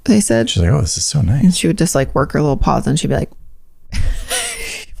carpet, they said. she's like, oh, this is so nice. And she would just like work her little paws and she'd be like,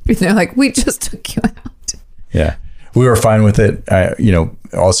 and they're like, we just took you out. Yeah. We were fine with it.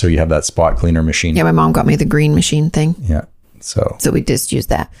 Also you have that spot cleaner machine. Yeah, my mom got me the green machine thing. Yeah. So we just used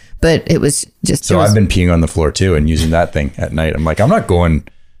that. But it was just. So I've been peeing on the floor too and using that thing at night. I'm like, I'm not going.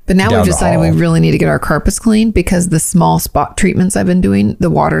 But now down we've the decided we hall. really need to get our carpets cleaned because the small spot treatments I've been doing, the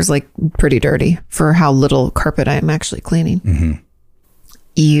water's like pretty dirty for how little carpet I'm actually cleaning. Mm-hmm.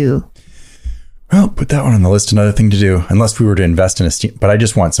 Ew. Well, put that one on the list. Another thing to do, unless we were to invest in a steam. But I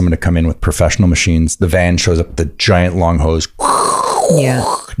just want someone to come in with professional machines. The van shows up, the giant long hose. Yeah.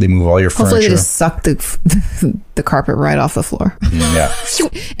 They move all your Hopefully they furniture. just suck the carpet right off the floor Yeah.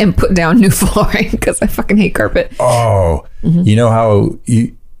 and put down new flooring because I fucking hate carpet. Oh, you know how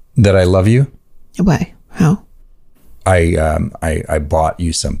that I love you? Why? How? I bought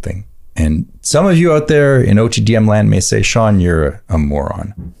you something And some of you out there in OTDM land may say, Sean, you're a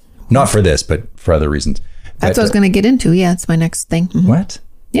moron. Not for this, but for other reasons. That's what I was going to get into. Yeah, it's my next thing. Mhm. What?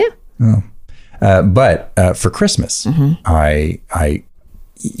 Yeah. But for Christmas,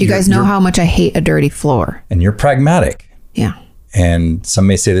 You guys know how much I hate a dirty floor. and you're pragmatic. Yeah. And some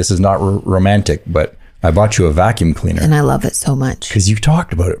may say this is not romantic, but I bought you a vacuum cleaner And I love it so much. because you've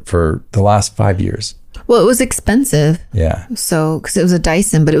talked about it for the last 5 years. Well, it was expensive. Yeah. So, because it was a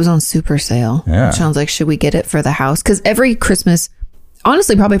Dyson, but it was on super sale. Yeah. Sean's like, should we get it for the house? Because every Christmas,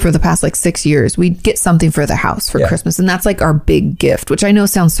 honestly, probably for the past like 6 years, we get something for the house for Yeah. Christmas. And that's like our big gift, which I know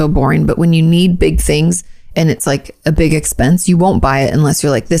sounds so boring, but when you need big things and it's like a big expense, you won't buy it unless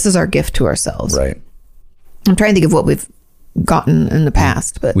you're like, this is our gift to ourselves. Right. I'm trying to think of what we've gotten in the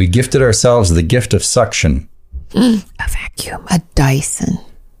past, but We gifted ourselves the gift of suction. a vacuum, a Dyson,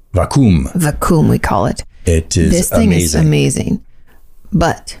 Vacuum. we call it. It is This thing amazing. is amazing.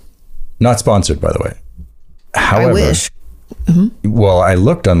 But Not sponsored, by the way. However, I wish. Well, I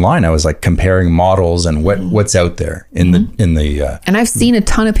looked online. I was like comparing models and what's out there in the And I've seen a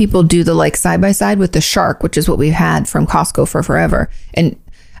ton of people do the like side by side with the Shark, which is what we've had from Costco for forever. And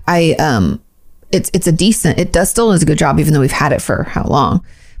it's a decent, it does still does a good job, even though we've had it for how long.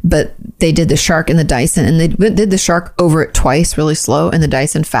 But they did the Shark and the Dyson, and they did the Shark over it twice, really slow, and the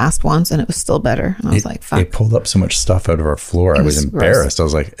Dyson fast once, and it was still better. And I was like, fuck. It pulled up so much stuff out of our floor. I was was embarrassed. I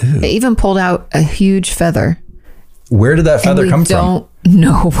was like, ew. It even pulled out a huge feather. Where did that feather come We from? don't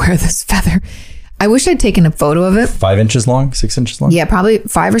know where this feather. I wish I'd taken a photo of it. 5 inches long, 6 inches long? Yeah, probably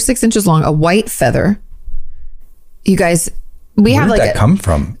 5 or 6 inches long, a white feather. You guys, we Where have did like that come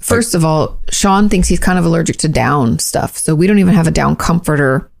from? First of all, Sean thinks he's kind of allergic to down stuff. So we don't even have a down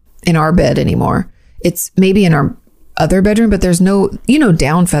comforter in our bed anymore. It's maybe in our other bedroom, but there's no,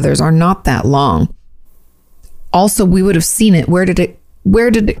 down feathers are not that long. Also, we would have seen it. Where did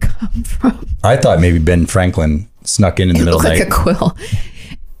it come from? I thought maybe Ben Franklin snuck in the It middle of looked the like night. a quill.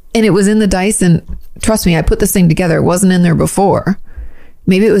 And it was in the Dyson. Trust me, I put this thing together. It wasn't in there before.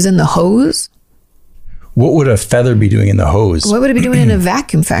 Maybe it was in the hose. What would a feather be doing in the hose? What would it be doing in a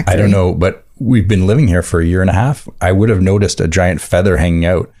vacuum factory? I don't know, but we've been living here for a year and a half. I would have noticed a giant feather hanging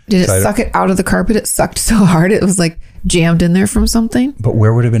out. Did it So I don't- suck it out of the carpet? It sucked so hard it was like jammed in there from something. But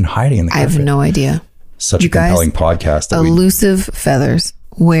where would it have been hiding in the I have carpet? no idea. Such You a compelling guys, podcast. That we, Elusive feathers.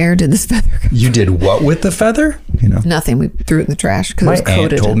 Where did this feather come? you did what with the feather? Nothing. We threw it in the trash because it My was aunt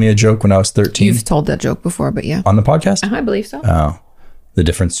coated. told me a joke when I was 13 You've told that joke before, but yeah. on the podcast. I believe so. Oh, the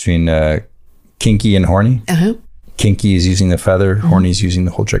difference between kinky and horny. Uh-huh. Kinky is using the feather. Horny is using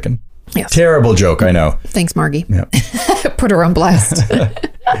the whole chicken. Yes. Terrible joke, I know. Thanks, Margie. Yeah. Put her on blast.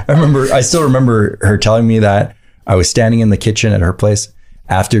 I still remember her telling me that. I was standing in the kitchen at her place.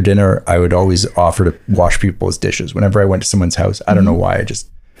 After dinner, I would always offer to wash people's dishes whenever I went to someone's house. I don't know why. I just,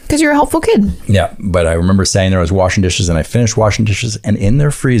 Because you're a helpful kid. yeah. But I remember standing there, I was washing dishes and I finished washing dishes. And in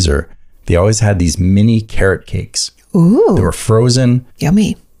their freezer, they always had these mini carrot cakes. Ooh, They were frozen.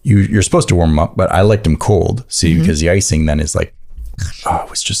 yummy. You're supposed to warm them up, but I liked them cold. See, because the icing then is like, oh, it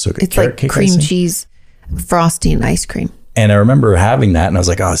was just so good. It's like cream icing. cheese, frosting, ice cream. And I remember having that and I was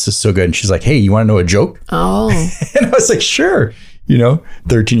like, oh, this is so good. And she's like, hey, you want to know a joke? Oh, And I was like, sure.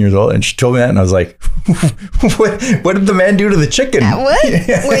 13 years old. And she told me that. And I was like, what did the man do to the chicken? what?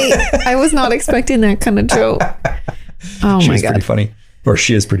 Wait, I was not expecting that kind of joke. Oh She my was pretty God. funny. Or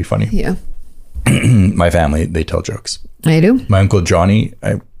she is pretty funny. Yeah, My family, they tell jokes. I do. My uncle Johnny,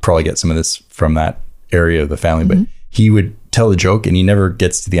 I probably get some of this from that area of the family, but he would tell a joke and he never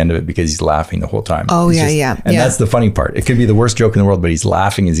gets to the end of it because he's laughing the whole time. Oh, He's yeah. And that's the funny part. It could be the worst joke in the world, but he's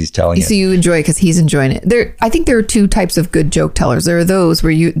laughing as he's telling it. So you enjoy it because he's enjoying it. I think there are two types of good joke tellers. There are those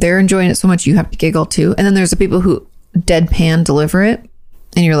where they're enjoying it so much you have to giggle too, and then there's the people who deadpan deliver it,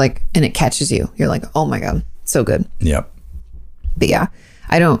 and you're like, and it catches you. You're like, oh my God, so good. Yep. But yeah,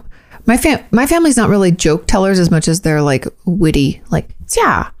 I don't. My family's not really joke tellers as much as they're like witty, like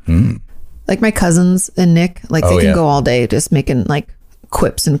yeah. Like my cousins and Nick, like they can go all day just making like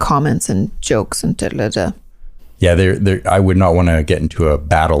quips and comments and jokes and da da da. Yeah, they're. I would not want to get into a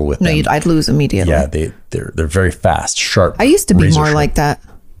battle with them. I'd lose immediately. Yeah, they're very fast, sharp. I used to be razor more sharp. like that,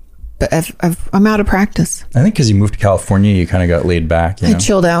 but I'm out of practice. I think because you moved to California, you kind of got laid back. I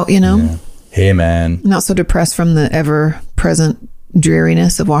chilled out, Hey, man, not so depressed from the ever present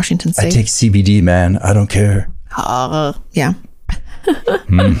dreariness of Washington I State. take CBD, man. I don't care. Yeah.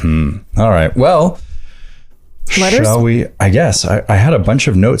 All right. Well, Letters? shall we? I guess I had a bunch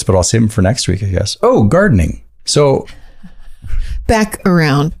of notes, but I'll save them for next week, I guess. Oh, gardening. So Back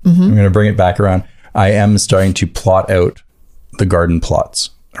around. I'm going to bring it back around. I am starting to plot out the garden plots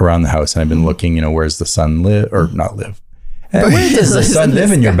around the house. And I've been looking, where's the sun live or not live? Where does the sun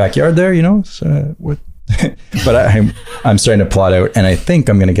live in your backyard there, you know? So, but I'm starting to plot out, and I think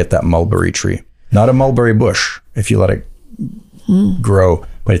I'm going to get that mulberry tree. Not a mulberry bush, if you let it grow,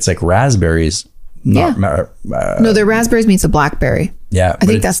 but it's like raspberries. No, they're raspberries meets a blackberry. Yeah. I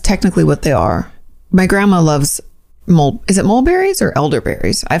think that's technically what they are. My grandma loves is it mulberries or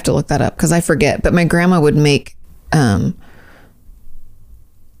elderberries? I have to look that up because I forget. But my grandma would make... I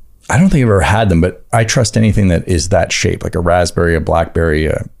don't think I've ever had them, but I trust anything that is that shape, like a raspberry, a blackberry,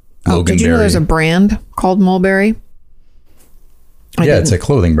 a loganberry. Did you know there's a brand called Mulberry? It's a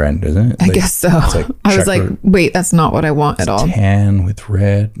clothing brand, isn't it? I guess so. Like I was like, wait, that's not what I want at all. Tan with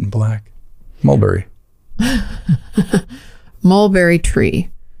red and black. Mulberry. Mulberry tree.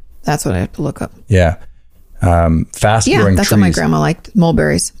 That's what I have to look up. Yeah. Fast growing that's trees. what my grandma liked.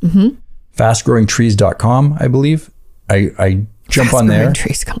 Mulberries. Mm-hmm. Fastgrowingtrees.com, I believe. I jump on there.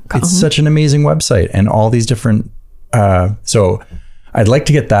 It's such an amazing website, and all these different. So I'd like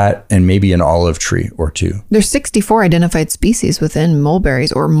to get that and maybe an olive tree or two. There's 64 identified species within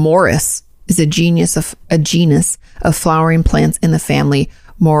mulberries, or Morus is a genus of flowering plants in the family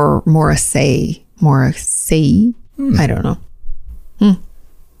Moraceae. I don't know.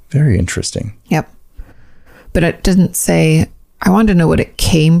 Very interesting. Yep. But it doesn't say. I wanted to know what it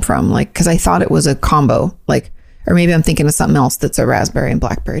came from, like, because I thought it was a combo, like, or maybe I'm thinking of something else that's a raspberry and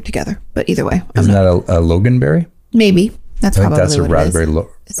blackberry together. But either way, isn't that a loganberry? Maybe that's probably that's a what raspberry. it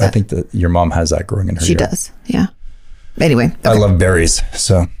is. I think that your mom has that growing in her. She yard. does. Yeah. Anyway, okay. I love berries.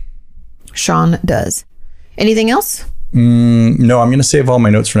 So Sean does. Anything else? No, I'm going to save all my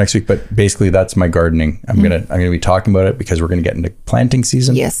notes for next week. But basically, that's my gardening. I'm going to be talking about it because we're going to get into planting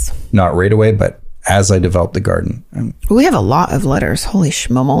season. Yes. Not right away, but as I develop the garden. We have a lot of letters. Holy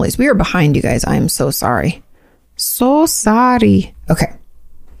schmomoles. We are behind, you guys. I am so sorry. So sorry. Okay.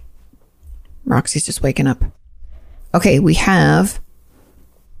 Roxy's just waking up. Okay, we have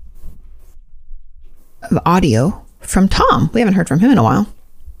audio from Tom. We haven't heard from him in a while.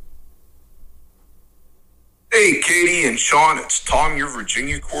 Hey, Katie and Sean, it's Tom, your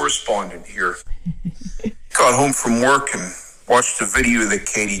Virginia correspondent here. Got home from work and watched a video that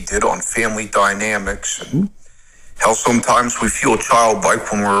Katie did on family dynamics and how sometimes we feel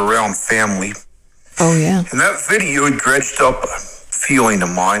childlike when we're around family. Oh, yeah. And that video dredged up a feeling of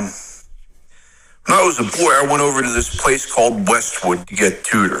mine. When I was a boy, I went over to this place called Westwood to get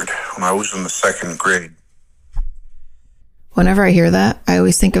tutored when I was in the 2nd grade. Whenever I hear that, I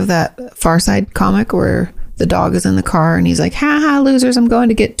always think of that Far Side comic where the dog is in the car and he's like, ha ha, losers, I'm going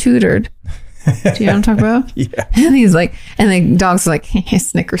to get tutored. Do you know what I'm talking about? Yeah. And he's like, and the dog's like,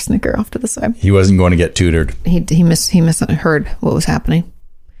 snicker, snicker off to the side. He wasn't going to get tutored. He misheard what was happening.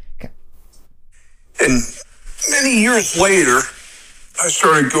 Okay. And many years later, I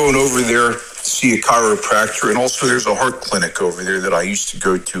started going over there to see a chiropractor, and also there's a heart clinic over there that I used to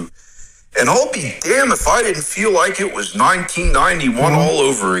go to. And I'll be damned if I didn't feel like it was 1991 all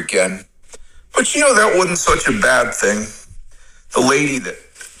over again. But you know, that wasn't such a bad thing. The lady that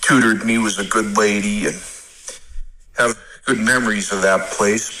tutored me was a good lady and have good memories of that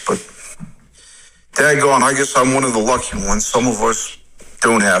place. But daggone, I guess I'm one of the lucky ones. Some of us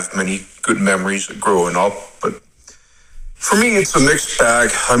don't have many good memories of growing up, but for me, it's a mixed bag.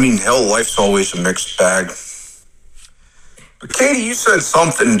 I mean, hell, life's always a mixed bag. But Katie, you said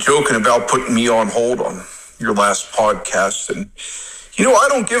something joking about putting me on hold on your last podcast. And, you know, I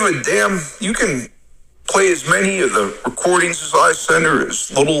don't give a damn. You can play as many of the recordings as I send or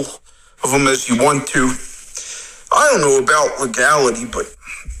as little of them as you want to. I don't know about legality, but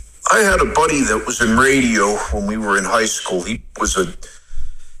I had a buddy that was in radio when we were in high school. He was an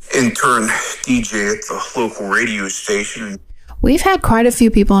intern DJ at the local radio station. We've had quite a few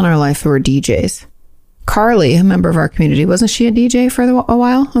people in our life who were DJs. Carly, a member of our community, wasn't she a DJ for a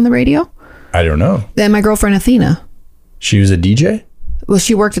while on the radio? I don't know. Then my girlfriend Athena. She was a DJ? Well,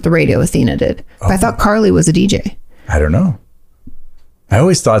 she worked at the radio, Athena did. But I thought Carly was a DJ. I don't know. I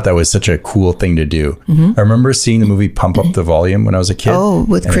always thought that was such a cool thing to do. Mm-hmm. I remember seeing the movie Pump Up the Volume when I was a kid. Oh,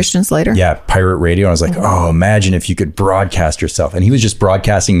 with Christian Slater? Yeah, pirate radio. I was like, oh, imagine if you could broadcast yourself. And he was just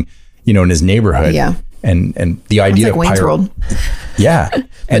broadcasting, you know, in his neighborhood. Yeah. And the idea of Wayne's World. Yeah.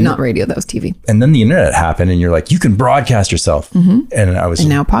 But not radio, that was TV. And then the internet happened and you're like, you can broadcast yourself. Mm-hmm. And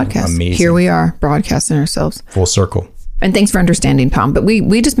now podcast. Amazing. Here we are broadcasting ourselves. Full circle. And thanks for understanding, Tom. But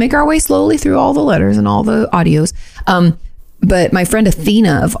we just make our way slowly through all the letters and all the audios. But my friend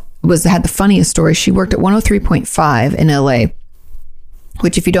Athena had the funniest story. She worked at 103.5 in LA,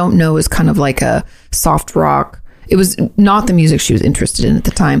 which if you don't know is kind of like a soft rock. It was not the music she was interested in at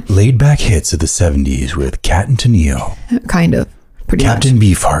the time. Laid back hits of the 70s with Cat and Tennille. Kind of. Pretty Captain much.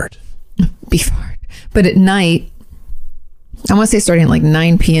 Beefheart. Beefheart. But at night, I want to say starting at like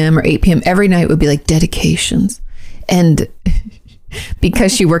 9 p.m. or 8 p.m. every night would be like dedications. And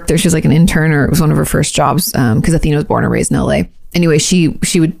because she worked there, she was like an intern, or it was one of her first jobs, because Athena was born and raised in LA. Anyway, she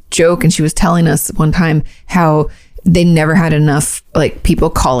would joke, and she was telling us one time how they never had enough like people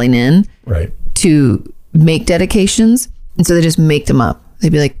calling in to make dedications. And so they just make them up.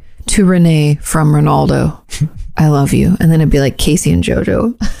 They'd be like, to Renee from Ronaldo, I love you. And then it'd be like Casey and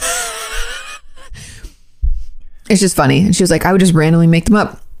JoJo. It's just funny. And she was like, I would just randomly make them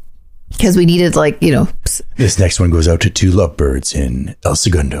up because we needed like, you know. This next one goes out to 2 lovebirds in El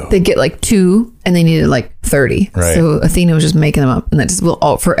Segundo. They'd get like 2 and they needed like 30. Right. So Athena was just making them up, and that just will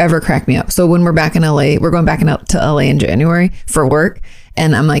all forever crack me up. So when we're back in LA, we're going back out to LA in January for work.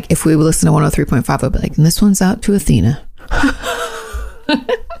 And I'm like, if we would listen to 103.5, I'd be like, and this one's out to Athena.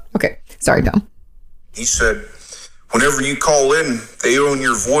 Okay. Sorry, Tom. He said, whenever you call in, they own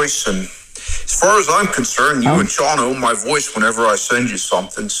your voice. And as far as I'm concerned, you and Sean own my voice whenever I send you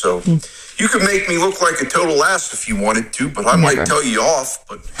something. So you could make me look like a total ass if you wanted to, but I might tell you off.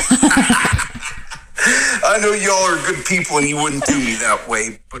 But I know y'all are good people and you wouldn't do me that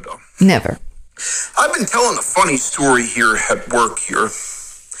way. But Never. I've been telling a funny story here at work here.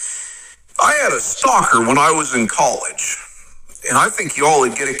 I had a stalker when I was in college, and I think y'all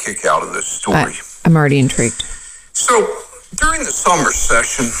would get a kick out of this story. I'm already intrigued. So during the summer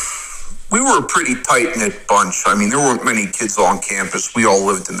session, we were a pretty tight-knit bunch. I mean, there weren't many kids on campus. We all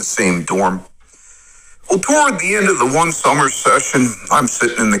lived in the same dorm. Well, toward the end of the one summer session, I'm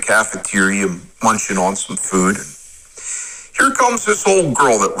sitting in the cafeteria munching on some food. And here comes this old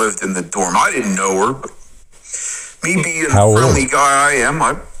girl that lived in the dorm. I didn't know her, but me being the friendly guy I am,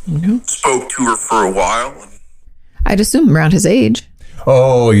 I spoke to her for a while. I'd assume around his age.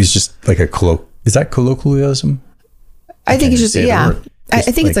 Oh, he's just like a is that colloquialism? I think it's just, yeah. I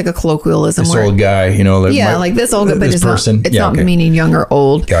think it's like a colloquialism. This old guy, you know. Like this old guy, but it's person. It's not meaning young or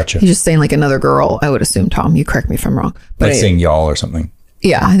old. Gotcha. He's just saying like another girl, I would assume, Tom. You correct me if I'm wrong. But like saying y'all or something.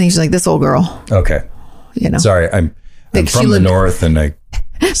 Yeah, I think she's like this old girl. Okay. You know. Sorry, I'm from the north and I.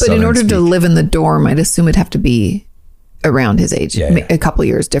 But in order to live in the dorm, I'd assume it'd have to be around his age. A couple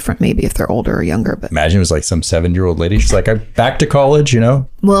years different, maybe if they're older or younger. But imagine it was like some 7-year-old lady. She's like, I'm back to college, you know?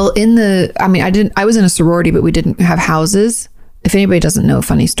 Well, I was in a sorority, but we didn't have houses. If anybody doesn't know,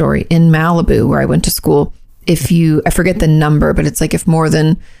 funny story, in Malibu, where I went to school, I forget the number, but it's like if more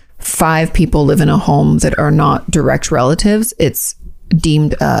than 5 people live in a home that are not direct relatives, it's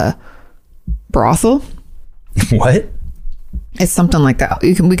deemed a brothel. What? It's something like that.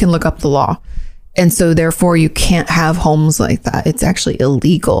 We can look up the law. And so therefore you can't have homes like that. It's actually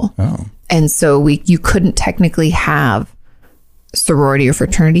illegal. Oh. And so you couldn't technically have sorority or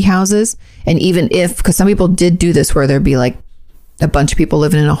fraternity houses. And even because some people did do this where there'd be like a bunch of people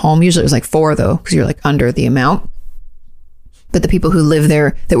living in a home. Usually it was like 4 though, because you're like under the amount. But the people who live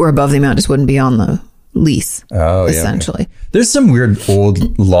there that were above the amount just wouldn't be on the lease. Oh, essentially. Yeah. There's some weird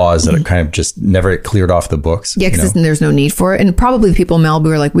old laws that are kind of just never cleared off the books. Yeah, because there's no need for it. And probably the people in Malibu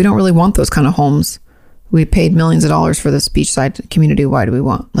are like, we don't really want those kind of homes. We paid millions of dollars for this beachside community. Why do we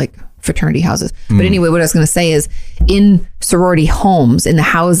want like fraternity houses? But anyway, what I was going to say is in sorority homes, in the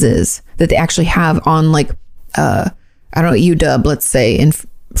houses that they actually have on like, I don't know, UW, let's say in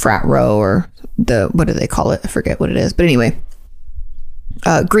frat row or what do they call it? I forget what it is. But anyway,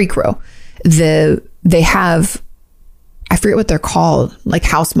 Greek row. They have, I forget what they're called, like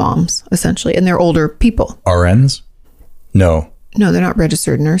house moms, essentially, and they're older people. RNs? No, they're not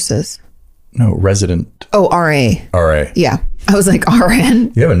registered nurses. No, resident. Oh, RA. RA. Yeah. I was like,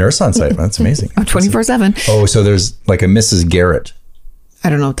 RN? You have a nurse on site. That's amazing. 24/7. Oh, so there's like a Mrs. Garrett. I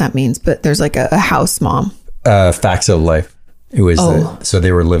don't know what that means, but there's like a house mom. Facts of Life. It was, so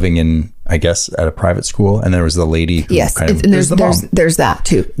they were living in, I guess, at a private school, and there was the lady who yes, and there's that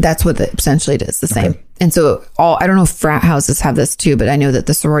too. That's what essentially it is, the same. And so I don't know if frat houses have this too, but I know that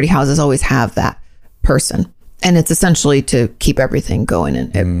the sorority houses always have that person. And it's essentially to keep everything going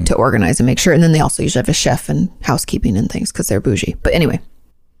and to organize and make sure. And then they also usually have a chef and housekeeping and things because they're bougie. But anyway,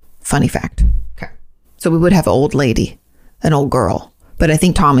 funny fact. Okay. So we would have an old lady, an old girl, but I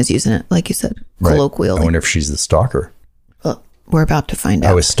think Tom is using it, like you said, colloquially. I wonder if she's the stalker. Well, we're about to find out.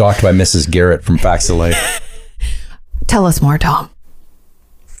 I was stalked by Mrs. Garrett from Facts of Life. Tell us more, Tom.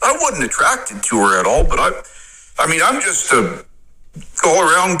 I wasn't attracted to her at all, but I mean, I'm just a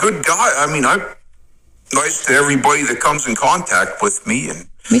all-around good guy. I mean, I'm nice to everybody that comes in contact with me. And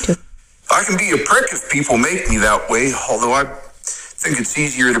me too. I can be a prick if people make me that way, although I think it's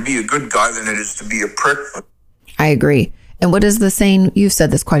easier to be a good guy than it is to be a prick. I agree. And what is the saying? You've said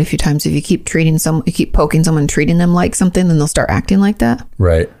this quite a few times. If you keep you keep poking someone, treating them like something, then they'll start acting like that.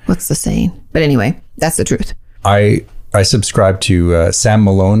 Right. What's the saying? But anyway, that's the truth. I I subscribe to Sam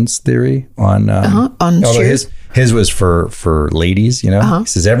Malone's theory on Cheers. his was for ladies, you know. He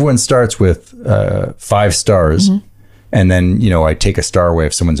says everyone starts with 5 stars, and then I take a star away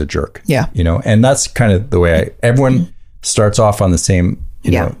if someone's a jerk. Yeah, and that's kind of the way everyone starts off on the same.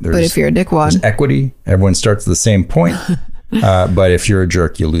 But if you're a dickwad, there's equity. Everyone starts at the same point. But if you're a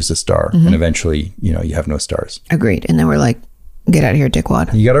jerk, you lose a star, and eventually, you have no stars. Agreed. And then we're like, get out of here,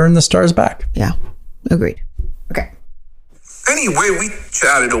 dickwad. You got to earn the stars back. Yeah, agreed. Okay. Anyway, we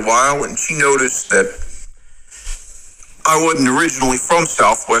chatted a while, and she noticed that I wasn't originally from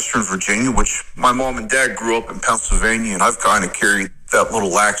southwestern Virginia, which my mom and dad grew up in Pennsylvania, and I've kind of carried that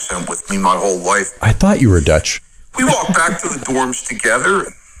little accent with me my whole life. I thought you were Dutch. We walked back to the dorms together,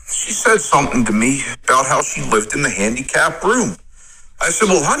 and she said something to me about how she lived in the handicapped room. I said,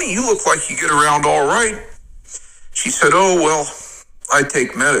 well, honey, you look like you get around all right. She said, oh, well, I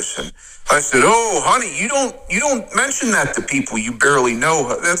take medicine. I said, oh, honey, you don't mention that to people you barely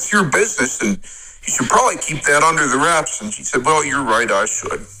know. That's your business, and you should probably keep that under the wraps. And she said, well, you're right, I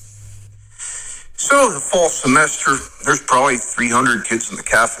should. So the fall semester, there's probably 300 kids in the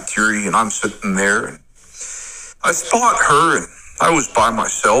cafeteria, and I'm sitting there, and I spot her, and I was by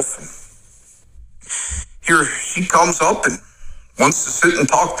myself, and here she comes up and wants to sit and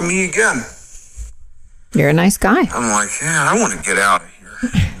talk to me again. You're a nice guy. I'm like, yeah, I want to get out of here.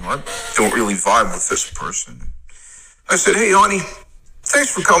 I don't really vibe with this person. I said, hey, honey,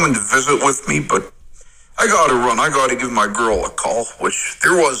 thanks for coming to visit with me, but I got to run. I got to give my girl a call, which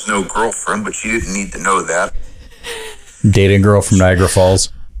there was no girlfriend, but she didn't need to know that. Dating girl from Niagara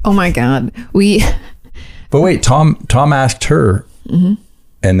Falls. Oh, my God. But wait, Tom asked her,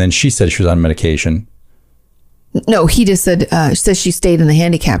 and then she said she was on medication. No, he just said she stayed in the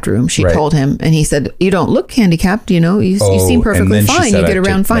handicapped room. She told him, and he said, you don't look handicapped, you seem perfectly fine. You get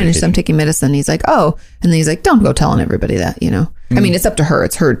around fine. And I'm taking medicine. He's like, oh. And then he's like, don't go telling everybody that, I mean, it's up to her.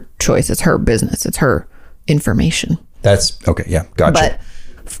 It's her choice. It's her business. It's her information. That's okay. Yeah. Gotcha. But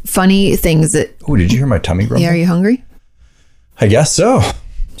funny things that... Oh, did you hear my tummy grumble? Yeah, are you hungry? I guess so.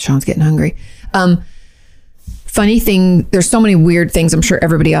 Sean's getting hungry. Funny thing, there's so many weird things. I'm sure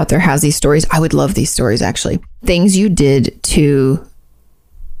everybody out there has these stories. I would love these stories, actually. Things you did to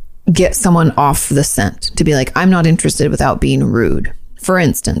get someone off the scent, to be like, I'm not interested without being rude. For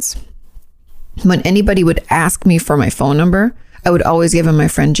instance, when anybody would ask me for my phone number, I would always give them my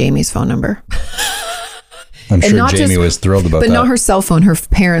friend Jamie's phone number. I'm sure Jamie was thrilled about that. But not her cell phone, her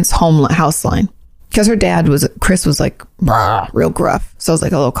parents' house line. Because her dad Chris was like, real gruff. So I was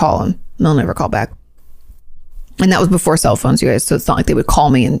like, oh, call him. And they'll never call back. And that was before cell phones, you guys. So it's not like they would call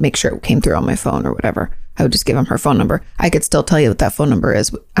me and make sure it came through on my phone or whatever. I would just give them her phone number. I could still tell you what that phone number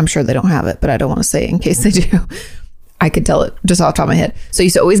is. I'm sure they don't have it, but I don't want to say it in case they do. I could tell it just off the top of my head. So you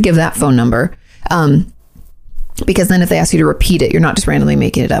used to always give that phone number. Because then if they ask you to repeat it, you're not just randomly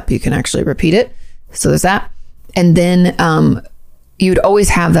making it up. You can actually repeat it. So there's that. And then you'd always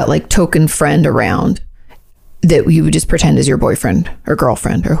have that like token friend around that you would just pretend is your boyfriend or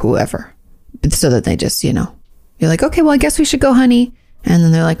girlfriend or whoever. So that they just, you're like, okay, well, I guess we should go, honey. And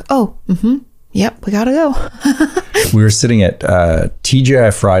then they're like, oh, yep, we got to go. We were sitting at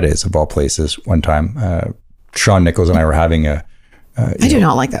TGI Fridays, of all places, one time. Sean Nichols and I were having a... I do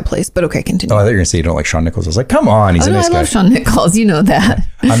not like that place, but okay, continue. Oh, I thought you were going to say you don't like Sean Nichols. I was like, come on, he's a nice guy. I love Sean Nichols, you know that.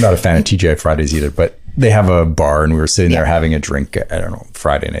 I'm not a fan of TGI Fridays either, but they have a bar and we were sitting there having a drink, I don't know,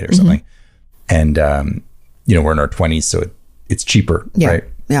 Friday night or something. And, we're in our 20s, so it's cheaper, right?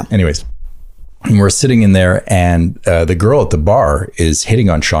 Yeah. Anyways. And we're sitting in there and the girl at the bar is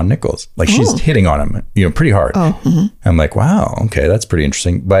hitting on Sean Nichols. Like she's hitting on him, pretty hard. I'm like, wow, okay, that's pretty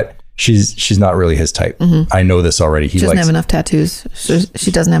interesting. But she's not really his type. I know this already. He doesn't have enough tattoos.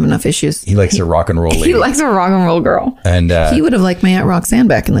 She doesn't have enough issues. He likes a rock and roll lady. He likes a rock and roll girl. And he would have liked my Aunt Roxanne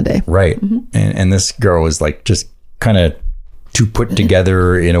back in the day. Right. And this girl was like just kind of too put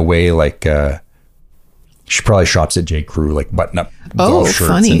together in a way like... she probably shops at J. Crew, like button up. Oh,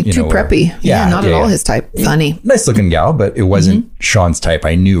 funny. And, too preppy. Yeah, not at all his type. Funny. Nice looking gal, but it wasn't Sean's type.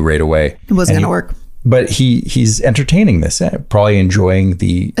 I knew right away. It wasn't going to work. But he's entertaining this, probably enjoying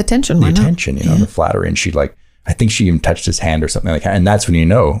the attention, the flattery. And I think she even touched his hand or something like that. And that's when you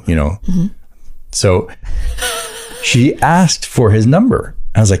know. So she asked for his number.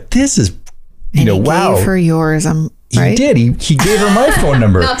 I was like, this is, wow. Gave her yours. Right? He did. He gave her my phone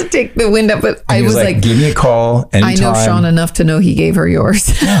number. Not to take the wind up, but I was like, give me a call anytime. I know Sean enough to know he gave her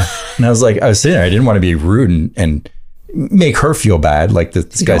yours. Yeah. And I was sitting there. I didn't want to be rude and make her feel bad. Like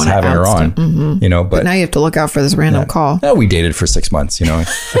this guy's having her on, but now you have to look out for this random call. No, we dated for 6 months. I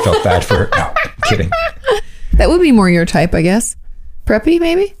felt bad for her. No, I'm kidding. That would be more your type, I guess. Preppy,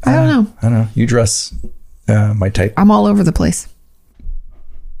 maybe? I don't know. You dress my type. I'm all over the place.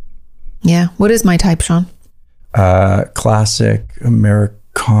 Yeah. What is my type, Sean? Classic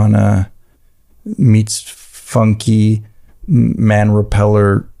Americana meets funky man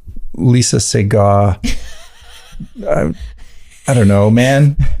repeller Lisa Segar. I don't know,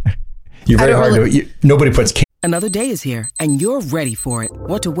 man. You're very hard to. Nobody puts. Another day is here, and you're ready for it.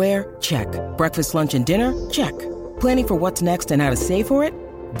 What to wear? Check. Breakfast, lunch, and dinner? Check. Planning for what's next and how to save for it?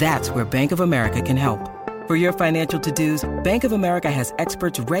 That's where Bank of America can help. For your financial to-dos, Bank of America has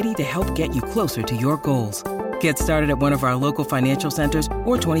experts ready to help get you closer to your goals. Get started at one of our local financial centers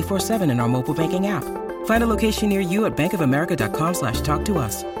or 24/7 in our mobile banking app. Find a location near you at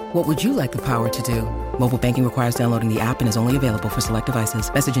bankofamerica.com/talktous. What would you like the power to do? Mobile banking requires downloading the app and is only available for select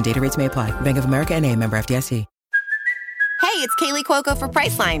devices. Message and data rates may apply. Bank of America NA, member FDIC. Hey, it's Kaylee Cuoco for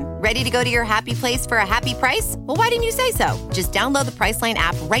Priceline. Ready to go to your happy place for a happy price? Well, why didn't you say so? Just download the Priceline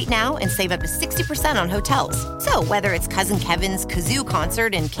app right now and save up to 60% on hotels. So whether it's Cousin Kevin's Kazoo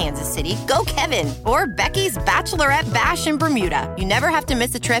Concert in Kansas City, go Kevin, or Becky's Bachelorette Bash in Bermuda, you never have to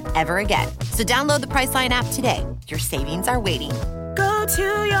miss a trip ever again. So download the Priceline app today. Your savings are waiting. Go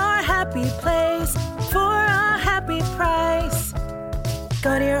to your happy place for a happy price.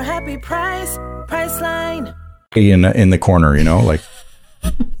 Go to your happy price, Priceline. In the corner, you know, like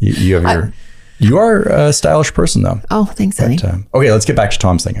you have you are a stylish person though. Oh, thanks, honey. But, okay, let's get back to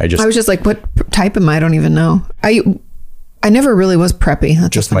Tom's thing. I was just like, what type am I? I don't even know. I never really was preppy.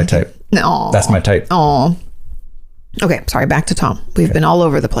 That's just my type. No, that's my type. Oh, okay. Sorry. Back to Tom. We've been all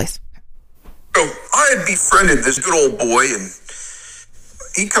over the place. So I had befriended this good old boy, and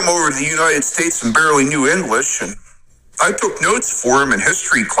he'd come over to the United States and barely knew English, and I took notes for him in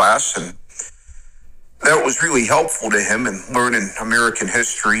history class, and that was really helpful to him in learning American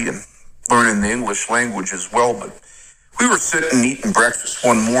history and learning the English language as well. But we were sitting eating breakfast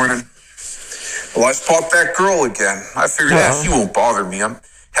one morning. Well, I spot that girl again. I figured, she won't bother me. I'm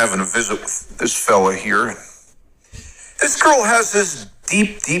having a visit with this fella here. And this girl has this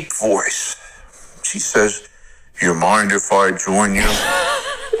deep, deep voice. She says, "You mind if I join you?"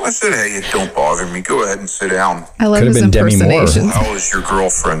 I said, "Hey, it don't bother me. Go ahead and sit down." I love his impersonations. "How is your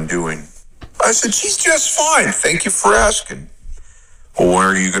girlfriend doing?" I said, "She's just fine. Thank you for asking." "Well, when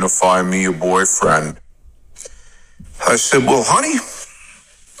are you going to find me a boyfriend?" I said, "Well, honey,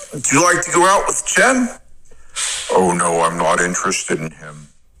 would you like to go out with Jen?" "Oh, no, I'm not interested in him.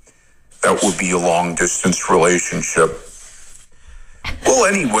 That would be a long-distance relationship." Well,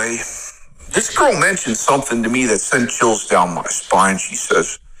 anyway, this girl mentioned something to me that sent chills down my spine. She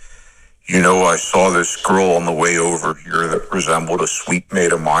says, "You know, I saw this girl on the way over here that resembled a suite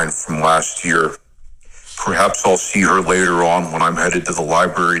mate of mine from last year. Perhaps I'll see her later on when I'm headed to the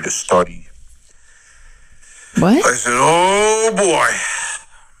library to study." What? I said, "Oh, boy."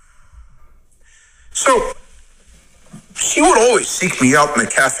 So she would always seek me out in the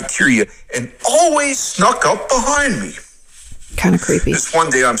cafeteria and always snuck up behind me. Kind of creepy. This one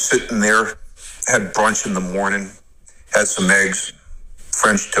day I'm sitting there, had brunch in the morning, had some eggs,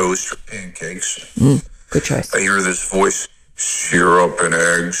 French toast or pancakes. Good choice. I hear this voice, "Syrup and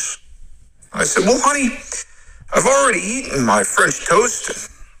eggs." I said, "Well, honey, I've already eaten my French toast.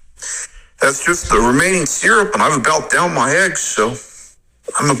 That's just the remaining syrup, and I've about down my eggs, so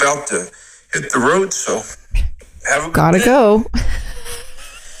I'm about to hit the road, so have a good Gotta day." go.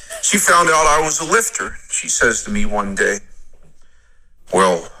 She found out I was a lifter. She says to me one day,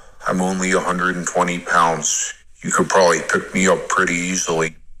 "Well, I'm only 120 pounds. You could probably pick me up pretty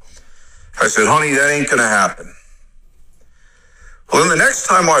easily." I said, "Honey, that ain't gonna happen." Well, then the next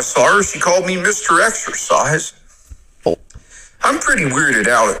time I saw her, she called me Mr. Exercise. I'm pretty weirded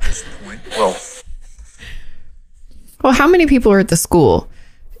out at this point. Well, how many people are at the school?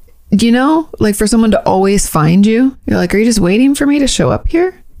 Do you know, like, for someone to always find you? You're like, are you just waiting for me to show up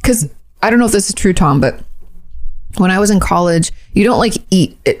here? Because I don't know if this is true, Tom, but when I was in college, you don't like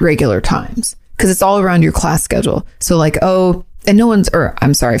eat at regular times because it's all around your class schedule. So like, and no one's, or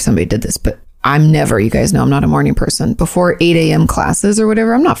I'm sorry if somebody did this, but I'm never, you guys know I'm not a morning person. Before 8 a.m. classes or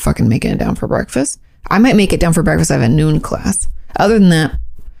whatever, I'm not fucking making it down for breakfast. I might make it down for breakfast. I have a noon class. Other than that,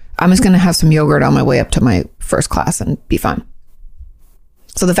 I'm just going to have some yogurt on my way up to my first class and be fine.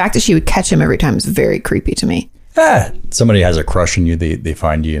 So the fact that she would catch him every time is very creepy to me. Somebody has a crush on you. They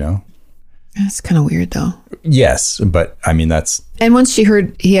find you, you know? That's kind of weird though. Yes, but I mean, that's... And once she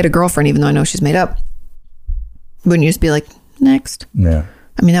heard he had a girlfriend, even though I know she's made up, wouldn't you just be like, next? Yeah.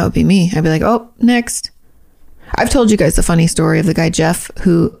 I mean, that would be me. I'd be like, oh, next. I've told you guys the funny story of the guy, Jeff,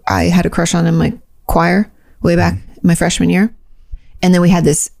 who I had a crush on in my choir way back my freshman year. And then we had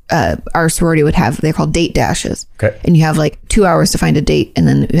this, our sorority would have, they're called date dashes. Okay. And you have like 2 hours to find a date and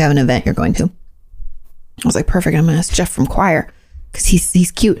then you have an event you're going to. I was like, perfect. I'm going to ask Jeff from choir because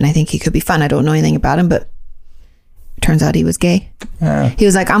he's cute and I think he could be fun. I don't know anything about him, but turns out he was gay. He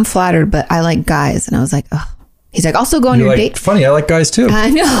was like, I'm flattered, but I like guys. And I was like, oh. He's like, also go on your date. Funny, I like guys too. I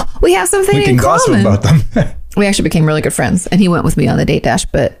know. We have something in common. We can gossip about them. We actually became really good friends and he went with me on the date dash,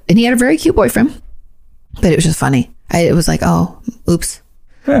 and he had a very cute boyfriend, but it was just funny. It was like, oh, oops.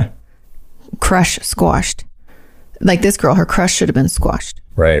 Crush squashed. Like this girl, her crush should have been squashed.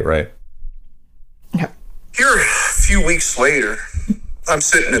 Right. Okay. Here, a few weeks later, I'm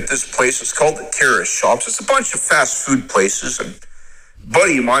sitting at this place. It's called the Terrace Shops. It's a bunch of fast food places. And a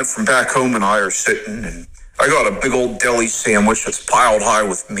buddy of mine from back home and I are sitting. And I got a big old deli sandwich that's piled high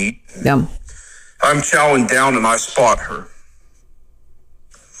with meat. Yum. I'm chowing down and I spot her.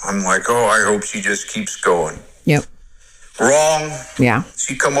 I'm like, oh, I hope she just keeps going. Yep. Wrong. Yeah.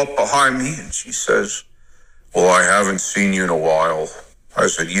 She come up behind me and she says, well, I haven't seen you in a while. I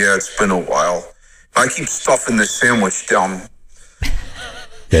said, yeah, it's been a while. I keep stuffing this sandwich down.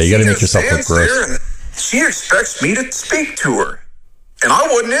 Yeah, you got to make yourself look gross. She expects me to speak to her. And I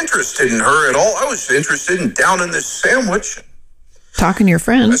wasn't interested in her at all. I was interested in downing this sandwich. Talking to your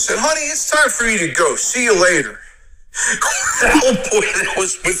friend. I said, honey, it's time for you to go. See you later. That old boy that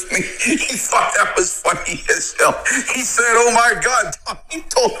was with me, he thought that was funny as hell. He said, oh my God, Tom, you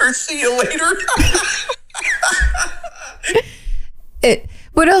told her see you later.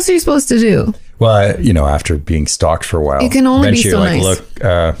 What else are you supposed to do? Well, after being stalked for a while, you can only be so nice. Look,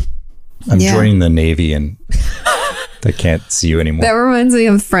 I'm joining the Navy and they can't see you anymore. That reminds me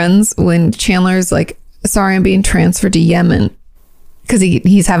of Friends when Chandler's like, sorry, I'm being transferred to Yemen because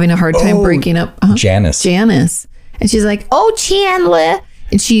he's having a hard time breaking up. Janice. And she's like, oh, Chandler.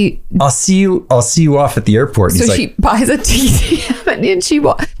 And I'll see you off at the airport. So she buys a ticket and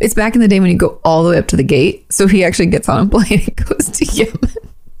it's back in the day when you go all the way up to the gate. So he actually gets on a plane and goes to Yemen.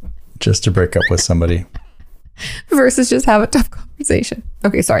 Just to break up with somebody. Versus just have a tough conversation.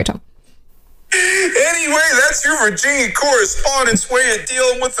 Okay, sorry, Tom. Anyway, that's your Virginia correspondent's way of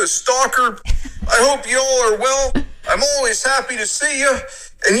dealing with a stalker. I hope you all are well. I'm always happy to see you.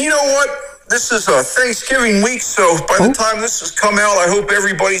 And you know what? This is a Thanksgiving week, so by the time this has come out, I hope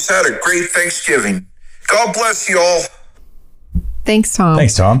everybody's had a great Thanksgiving. God bless you all. Thanks, Tom.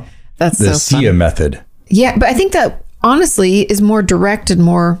 That's the so SIA method. Yeah, but I think that honestly is more direct and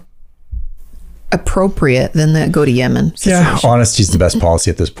more appropriate than the go to Yemen situation. Yeah, honesty is the best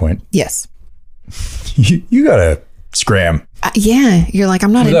policy at this point. Yes. You gotta scram. Yeah, you're like,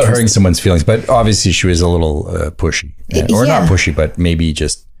 I'm not without interested. hurting someone's feelings, but obviously she was a little pushy, or not pushy, but maybe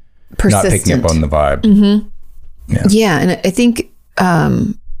just persistent. Not picking up on the vibe. Mm-hmm. Yeah, and I think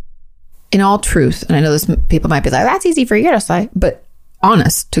in all truth, and I know people might be like, that's easy for you to say, but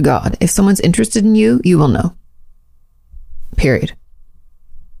honest to God, if someone's interested in you, you will know. Period.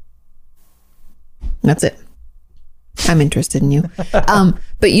 That's it. I'm interested in you.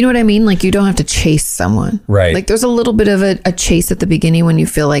 But you know what I mean? Like, you don't have to chase someone. Right. Like, there's a little bit of a chase at the beginning when you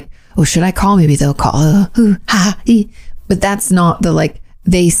feel like, oh, should I call? Maybe they'll call. But that's not the, like,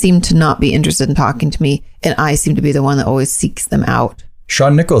 they seem to not be interested in talking to me. And I seem to be the one that always seeks them out.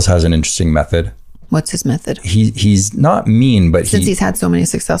 Shawn Nichols has an interesting method. What's his method? He's not mean, but since he's had so many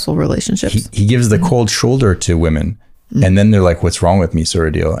successful relationships, he gives the cold shoulder to women. And then they're like, what's wrong with me, sort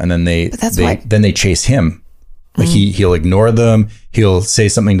of deal. And then they chase him. Like he'll ignore them. He'll say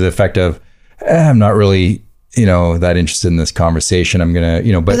something to the effect of, I'm not really, that interested in this conversation. I'm going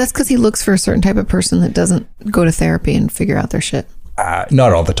to, but that's because he looks for a certain type of person that doesn't go to therapy and figure out their shit.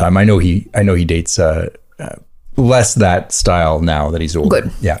 Not all the time. I know he dates less that style now that he's older.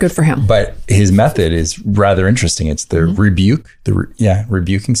 Good. Yeah. Good for him. But his method is rather interesting. It's the rebuke,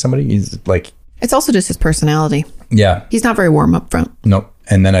 rebuking somebody. He's like, it's also just his personality. Yeah. He's not very warm up front. Nope.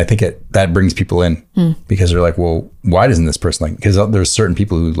 And then I think that brings people in because they're like, well, why doesn't this person like? Because there's certain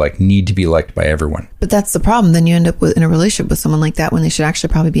people who like need to be liked by everyone. But that's the problem. Then you end up in a relationship with someone like that when they should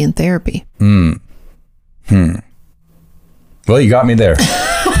actually probably be in therapy. Well, you got me there.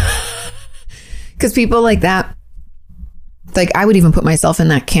 Because people like that, like I would even put myself in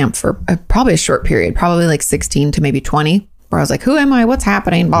that camp for probably a short period, probably like 16 to maybe 20, where I was like, who am I? What's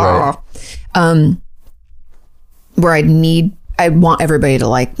happening? Blah. Right. Where I want everybody to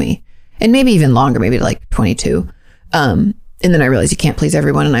like me, and maybe even longer, maybe like 22. And then I realized you can't please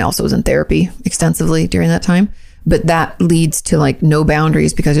everyone. And I also was in therapy extensively during that time, but that leads to like no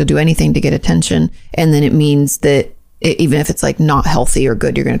boundaries because you'll do anything to get attention. And then it means that even if it's like not healthy or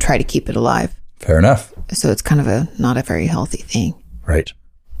good, you're going to try to keep it alive. Fair enough. So it's kind of not a very healthy thing. Right.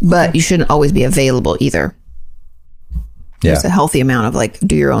 But you shouldn't always be available either. Yeah. There's a healthy amount of like,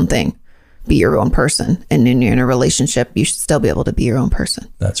 do your own thing. Be your own person. And when you're in a relationship, you should still be able to be your own person.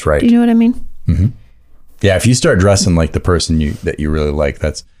 That's right. Do you know what I mean? Mm-hmm. Yeah, if you start dressing like the person that you really like,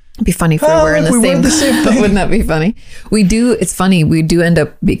 that's It'd be funny if we were wearing the same thing. Wouldn't that be funny? It's funny. We do end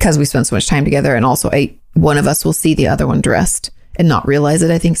up, because we spend so much time together, and also one of us will see the other one dressed and not realize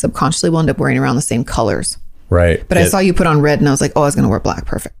it. I think subconsciously we'll end up wearing around the same colors. Right. But I saw you put on red and I was like, oh, I was going to wear black.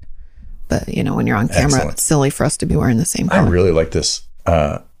 Perfect. But when you're on camera, Excellent. It's silly for us to be wearing the same color. I really like this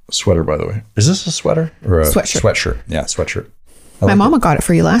sweater, by the way. Is this a sweater or a Sweatshirt. Sweatshirt. Yeah, sweatshirt. My mama got it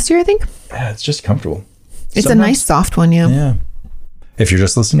for you last year, I think. Yeah, it's just comfortable. It's a nice soft one, yeah. Yeah. If you're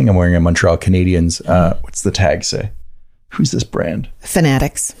just listening, I'm wearing a Montreal Canadiens. What's the tag say? Who's this brand?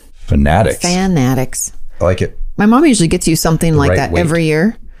 Fanatics. Fanatics. I like it. My mom usually gets you something like right that weight. every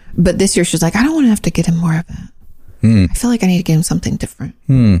year. But this year she's like, I don't want to have to get him more of that. I feel like I need to get him something different.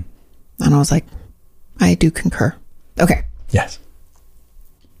 And I was like, I do concur. Okay. Yes.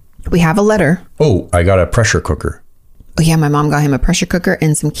 We have a letter. Oh, I got a pressure cooker. Oh, yeah. My mom got him a pressure cooker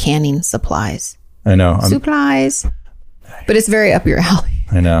and some canning supplies. I know. Supplies. But it's very up your alley.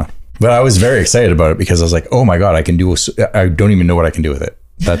 I know. But I was very excited about it because I was like, oh my God, I don't even know what I can do with it.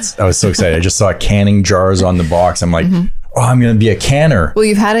 I was so excited. I just saw canning jars on the box. I'm like, oh, I'm going to be a canner. Well,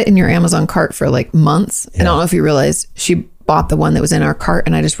 you've had it in your Amazon cart for like months. Yeah. And I don't know if you realized she bought the one that was in our cart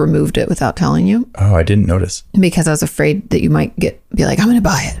and I just removed it without telling you. Oh, I didn't notice. Because I was afraid that you might be like, I'm going to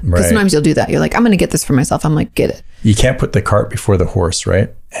buy it. Because sometimes you'll do that. You're like, I'm going to get this for myself. I'm like, get it. You can't put the cart before the horse,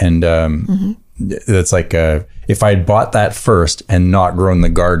 right? And it's like, if I'd bought that first and not grown the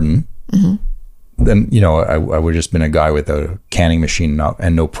garden, then, I would have just been a guy with a canning machine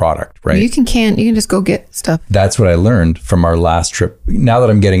and no product, right? You can just go get stuff. That's what I learned from our last trip. Now that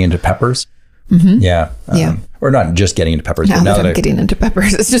I'm getting into peppers. Yeah. Or not just getting into peppers. Now that I'm getting into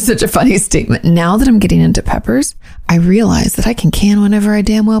peppers. It's just such a funny statement. Now that I'm getting into peppers, I realize that I can can whenever I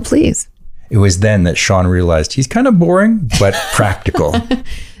damn well please. It was then that Sean realized he's kind of boring, but practical.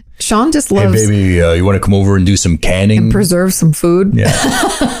 Sean just loves... Hey, baby, you want to come over and do some canning? And preserve some food? Yeah.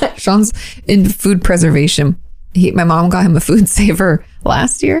 Sean's into food preservation. My mom got him a food saver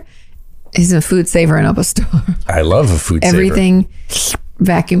last year. He's a food saver in a store. I love a food saver. Everything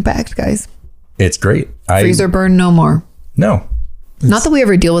vacuum packed, guys. It's great. Freezer burn, no more. No. Not that we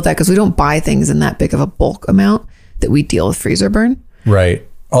ever deal with that because we don't buy things in that big of a bulk amount that we deal with freezer burn. Right.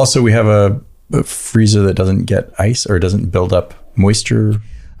 Also, we have a freezer that doesn't get ice or doesn't build up moisture,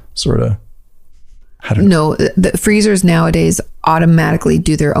 sort of. No, the freezers nowadays automatically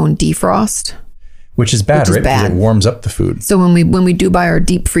do their own defrost. Which is bad, right? Because it warms up the food. So when we do buy our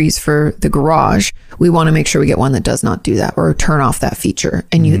deep freeze for the garage, we want to make sure we get one that does not do that or turn off that feature.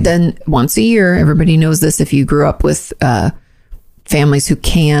 And you then once a year, everybody knows this if you grew up with families who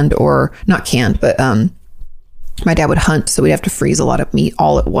canned or not canned, but my dad would hunt, so we'd have to freeze a lot of meat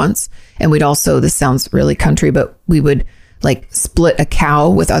all at once. And we'd also, this sounds really country, but we would like split a cow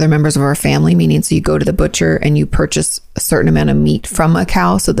with other members of our family, meaning so you go to the butcher and you purchase a certain amount of meat from a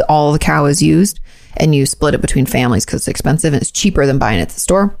cow so that all the cow is used. And you split it between families because it's expensive and it's cheaper than buying it at the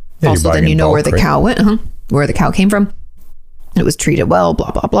store. Yeah, also, then you know where the cow went, where the cow came from. It was treated well,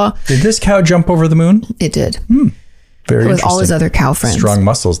 blah, blah, blah. Did this cow jump over the moon? It did. Very with all his other cow friends. Strong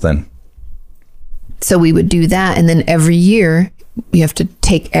muscles then. So we would do that. And then every year you have to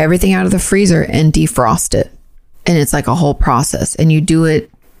take everything out of the freezer and defrost it. And it's like a whole process. And you do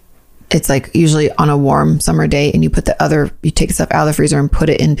it. It's like usually on a warm summer day and you take the stuff out of the freezer and put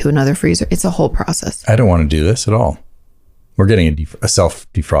it into another freezer. It's a whole process. I don't want to do this at all. We're getting a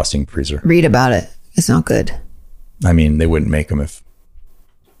self-defrosting freezer. Read about it. It's not good. I mean, they wouldn't make them if...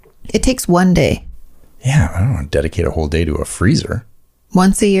 It takes one day. Yeah, I don't want to dedicate a whole day to a freezer.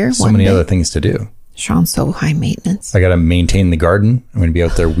 Once a year. So many other things to do. Sean's so high maintenance. I got to maintain the garden. I'm going to be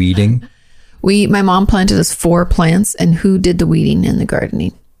out there weeding. My mom planted us 4 plants, and who did the weeding and the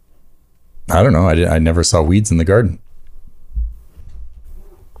gardening? I don't know. I never saw weeds in the garden.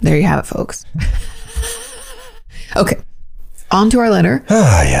 There you have it, folks. Okay. On to our letter.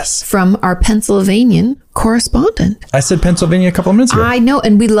 Ah, yes. From our Pennsylvanian correspondent. I said Pennsylvania a couple of minutes ago. I know,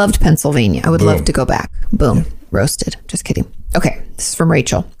 and we loved Pennsylvania. I would love to go back. Boom. Yeah. Roasted. Just kidding. Okay. This is from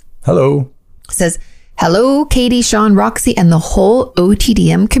Rachel. Hello. It says, hello, Katie, Sean, Roxy, and the whole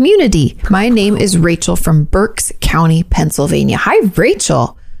OTDM community. My name is Rachel from Berks County, Pennsylvania. Hi,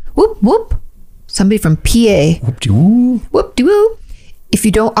 Rachel. Whoop, whoop. Somebody from PA. Whoop-de-woo. Whoop-de-woo. If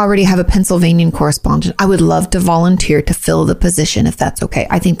you don't already have a Pennsylvanian correspondent, I would love to volunteer to fill the position if that's okay.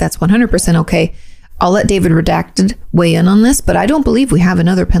 I think that's 100% okay. I'll let David Redacted weigh in on this, but I don't believe we have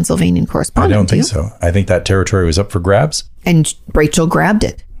another Pennsylvanian correspondent. I don't think so. I think that territory was up for grabs. And Rachel grabbed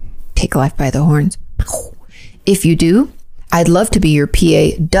it. Take life by the horns. If you do, I'd love to be your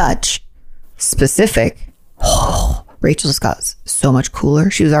PA Dutch specific. Oh, Rachel just got so much cooler.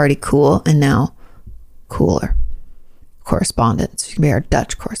 She was already cool and now cooler. Correspondent. She can be our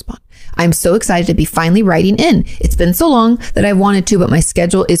Dutch correspondent. I'm so excited to be finally writing in. It's been so long that I wanted to, but my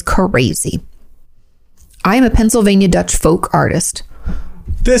schedule is crazy. I am a Pennsylvania Dutch folk artist.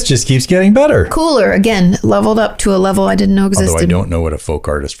 This just keeps getting better. Cooler. Again, leveled up to a level I didn't know existed. Although I don't know what a folk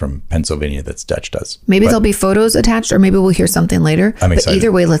artist from Pennsylvania that's Dutch does. Maybe there'll be photos attached, or maybe we'll hear something later. I'm excited. But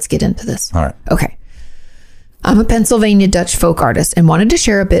either way, let's get into this. All right. Okay. I'm a Pennsylvania Dutch folk artist and wanted to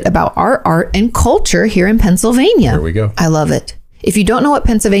share a bit about our art and culture here in Pennsylvania. Here we go. I love it. If you don't know what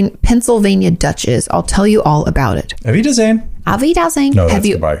Pennsylvania Dutch is, I'll tell you all about it. Auf Wiedersehen. Auf Wiedersehen. No, that's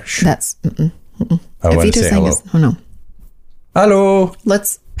goodbye. That's... I want to say hello. Oh, no. Hello.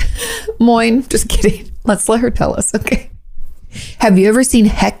 Let's... Moin. Just kidding. Let's let her tell us, okay? Have you ever seen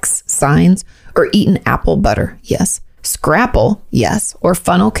hex signs or eaten apple butter? Yes. Scrapple? Yes. Or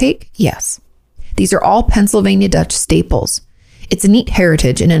funnel cake? Yes. These are all Pennsylvania Dutch staples. It's a neat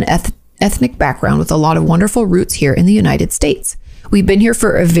heritage and an ethnic background with a lot of wonderful roots here in the United States. We've been here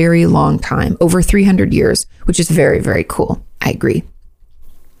for a very long time, over 300 years, which is very, very cool. I agree.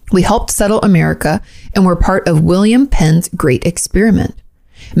 We helped settle America and were part of William Penn's Great Experiment.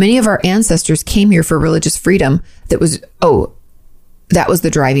 Many of our ancestors came here for religious freedom. That was the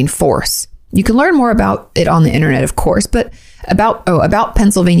driving force. You can learn more about it on the internet, of course, but about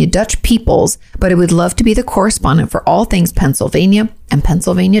Pennsylvania Dutch peoples, but I would love to be the correspondent for all things Pennsylvania and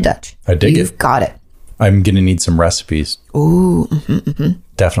Pennsylvania Dutch. I dig it. You've got it. I'm going to need some recipes. Ooh.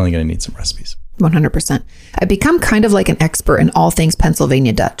 Definitely going to need some recipes. 100%. I've become kind of like an expert in all things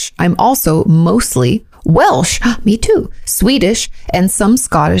Pennsylvania Dutch. I'm also mostly Welsh, me too, Swedish, and some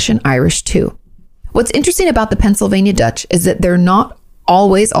Scottish and Irish too. What's interesting about the Pennsylvania Dutch is that they're not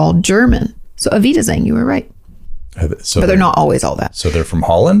always all German. So Auf Wiedersehen, you were right. So but they're not always all that. So they're from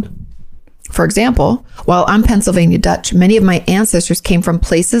Holland? For example, while I'm Pennsylvania Dutch, many of my ancestors came from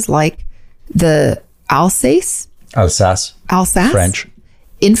places like the Alsace, French,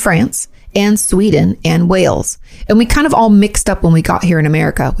 in France, and Sweden and Wales. And we kind of all mixed up when we got here in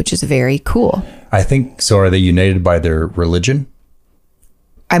America, which is very cool. I think so. Are they united by their religion?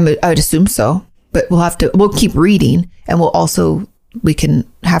 I'd assume so, but we'll keep reading, and we can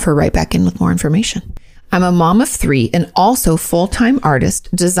have her write back in with more information. I'm a mom of 3 and also full-time artist,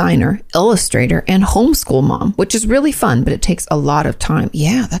 designer, illustrator, and homeschool mom, which is really fun, but it takes a lot of time.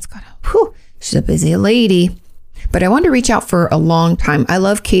 Yeah, she's a busy lady. But I wanted to reach out for a long time. I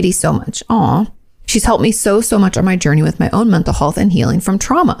love Katie so much. Aw. She's helped me so much on my journey with my own mental health and healing from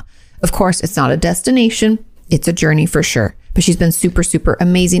trauma. Of course, it's not a destination. It's a journey for sure. But she's been super, super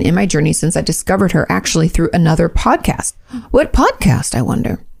amazing in my journey since I discovered her actually through another podcast. What podcast, I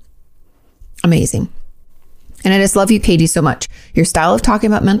wonder? Amazing. And I just love you, Katie, so much. Your style of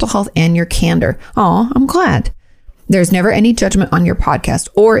talking about mental health and your candor. Aw, I'm glad. There's never any judgment on your podcast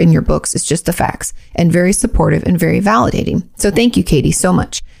or in your books. It's just the facts, and very supportive and very validating. So thank you, Katie, so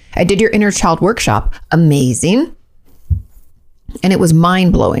much. I did your inner child workshop. Amazing. And it was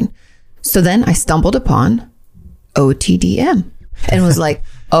mind blowing. So then I stumbled upon OTDM and was like,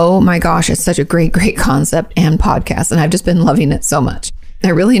 oh my gosh, it's such a great concept and podcast. And I've just been loving it so much. I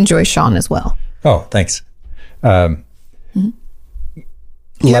really enjoy Sean as well. Oh, thanks. You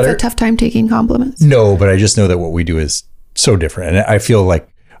have a tough time taking compliments? No, but I just know that what we do is so different. And I feel like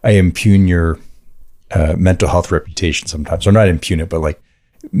I impugn your mental health reputation sometimes. Or not impugn it, but like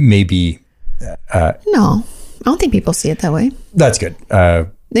maybe... No, I don't think people see it that way. That's good.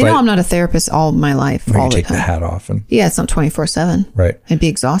 They know I'm not a therapist all my life. You take the hat off. Yeah, it's not 24/7. Right. I'd be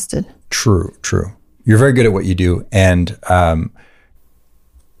exhausted. True. You're very good at what you do. And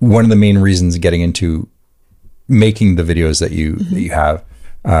one of the main reasons getting into making the videos that you have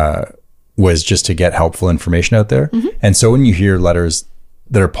was just to get helpful information out there. And so when you hear letters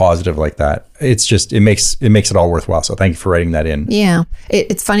that are positive like that, it makes it all worthwhile. So thank you for writing that in. Yeah.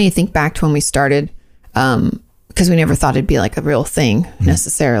 It's funny to think back to when we started, because we never thought it'd be like a real thing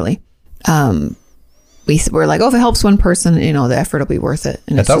necessarily. We were like, oh, if it helps one person, the effort will be worth it.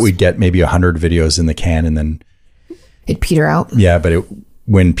 And I thought we'd get maybe 100 videos in the can and then it'd peter out. Yeah. But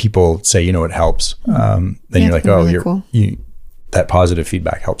when people say, it helps, then you're like, oh, really cool. That positive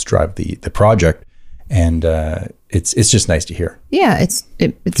feedback helps drive the project. And it's just nice to hear. Yeah. It's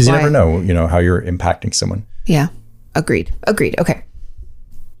because you never know, how you're impacting someone. Yeah. Agreed. Okay.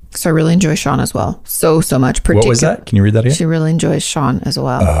 So I really enjoy Sean as well. So much. What was that? Can you read that again? She really enjoys Sean as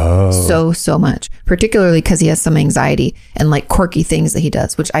well. Oh. So much. Particularly because he has some anxiety and like quirky things that he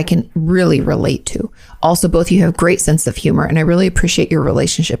does, which I can really relate to. Also, both of you have great sense of humor, and I really appreciate your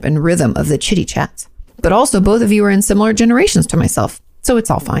relationship and rhythm of the chitty chats. But also, both of you are in similar generations to myself, so it's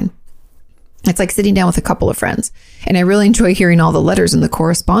all fine. It's like sitting down with a couple of friends, and I really enjoy hearing all the letters and the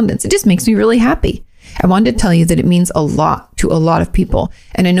correspondence. It just makes me really happy. I wanted to tell you that it means a lot to a lot of people.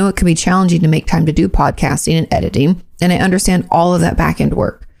 And I know it can be challenging to make time to do podcasting and editing. And I understand all of that back end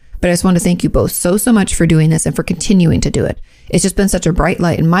work. But I just want to thank you both so much for doing this and for continuing to do it. It's just been such a bright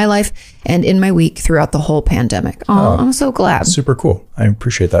light in my life and in my week throughout the whole pandemic. Oh, I'm so glad. Super cool. I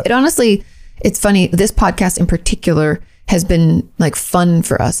appreciate that. It honestly, it's funny. This podcast in particular has been like fun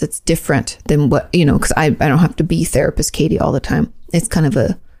for us. It's different than what, you know, because I don't have to be therapist Katie all the time. It's kind of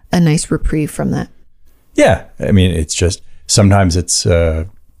a nice reprieve from that. Yeah. I mean, it's just sometimes it's,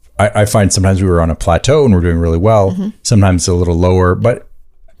 I find sometimes we were on a plateau and we're doing really well. Mm-hmm. Sometimes a little lower, but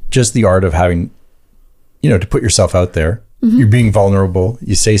just the art of having, you know, to put yourself out there. Mm-hmm. You're being vulnerable.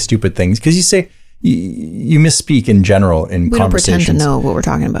 You say stupid things because you misspeak in general in we conversations. We don't pretend to know what we're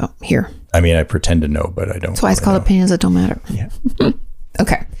talking about here. I mean, I pretend to know, but I don't. That's why it's called opinions that don't matter. Yeah.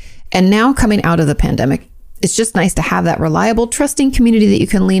 Okay. And now coming out of the pandemic, it's just nice to have that reliable, trusting community that you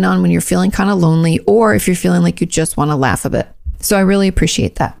can lean on when you're feeling kind of lonely or if you're feeling like you just want to laugh a bit. So I really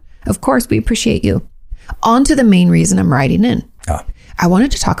appreciate that. Of course, we appreciate you. On to the main reason I'm writing in. I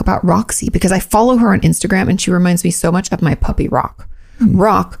wanted to talk about Roxy because I follow her on Instagram and she reminds me so much of my puppy Rock.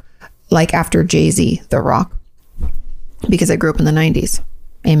 Rock, like after Jay-Z, The Rock, because I grew up in the 90s.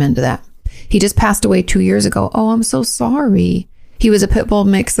 Amen to that. He just passed away 2 years ago. Oh, I'm so sorry. He was a pit bull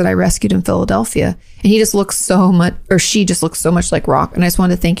mix that I rescued in Philadelphia. And he just looks so much, or she just looks so much like Rock. And I just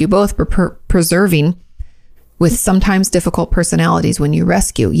wanted to thank you both for preserving with sometimes difficult personalities when you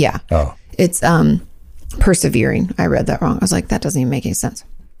rescue. Yeah. Oh. It's persevering. I read that wrong. I was like, that doesn't even make any sense.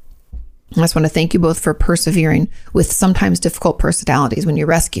 I just want to thank you both for persevering with sometimes difficult personalities when you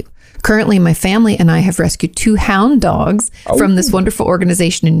rescue. Currently, my family and I have rescued 2 hound dogs from this wonderful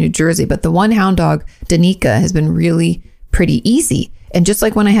organization in New Jersey. But the one hound dog, Danica, has been really pretty easy. And just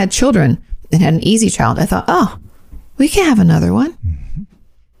like when I had children and had an easy child, I thought, oh, we can have another one. Mm-hmm.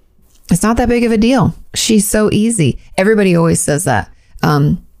 It's not that big of a deal. She's so easy. Everybody always says that.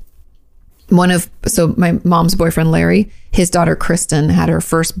 So my mom's boyfriend, Larry, his daughter, Kristen, had her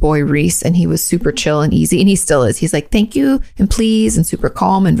first boy, Reese, and he was super chill and easy. And he still is. He's like, thank you and please, and super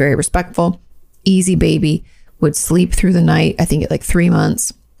calm and very respectful. Easy baby, would sleep through the night, I think at like 3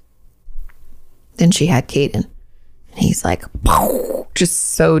 months. Then she had Caden. He's like,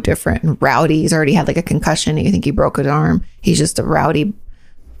 just so different and rowdy. He's already had like a concussion. I think he broke his arm. He's just a rowdy.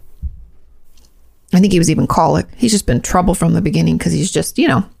 I think he was even colic. He's just been trouble from the beginning because he's just, you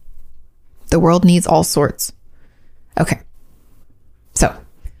know, the world needs all sorts. Okay. So,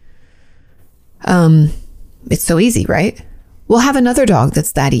 it's so easy, right? We'll have another dog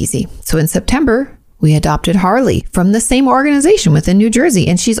that's that easy. So in September, we adopted Harley from the same organization within New Jersey.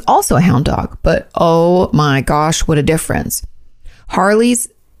 And she's also a hound dog, but oh my gosh, what a difference. Harley's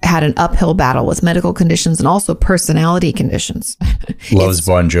had an uphill battle with medical conditions and also personality conditions. Loves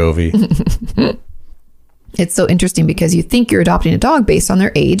Bon Jovi. It's so interesting because you think you're adopting a dog based on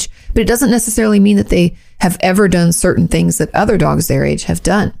their age, but it doesn't necessarily mean that they have ever done certain things that other dogs their age have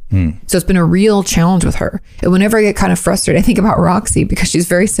done. So it's been a real challenge with her. And whenever I get kind of frustrated, I think about Roxy because she's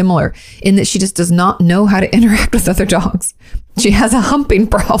very similar in that she just does not know how to interact with other dogs. She has a humping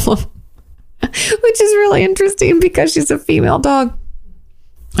problem, which is really interesting because she's a female dog.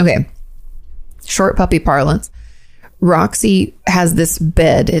 Okay. Short puppy parlance. Roxy has this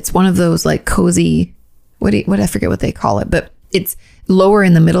bed. It's one of those like cozy, what I forget what they call it, but it's lower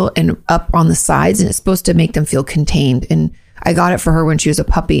in the middle and up on the sides, and it's supposed to make them feel contained. And I got it for her when she was a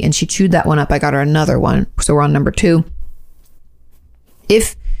puppy, and she chewed that one up. I got her another one, so we're on number 2.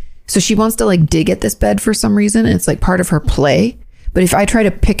 So she wants to like dig at this bed for some reason, and it's like part of her play. But if I try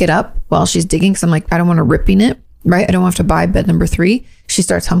to pick it up while she's digging, because I'm like, I don't want her ripping it, right? I don't have to buy bed number 3. She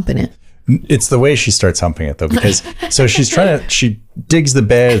starts humping it. It's the way she starts humping it though, because so she digs the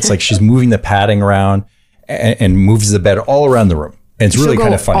bed. It's like she's moving the padding around and moves the bed all around the room. And it's really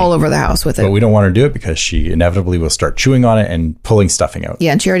kind of funny. All over the house with it. But we don't want her to do it because she inevitably will start chewing on it and pulling stuffing out.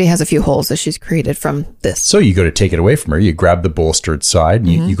 Yeah, and she already has a few holes that she's created from this. So you go to take it away from her. You grab the bolstered side and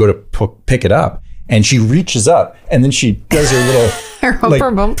you go to pick it up. And she reaches up and then she does her little... her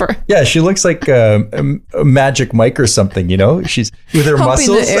humper bumper. Yeah, she looks like a Magic Mike or something, you know? She's with her humping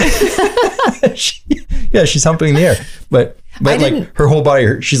muscles. She's humping in the air. But like her whole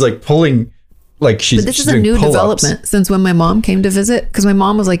body, she's like pulling... But this is a new development since when my mom came to visit, because my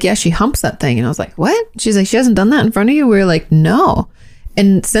mom was like, yeah, she humps that thing. And I was like, what? She's like, she hasn't done that in front of you? We were like, no.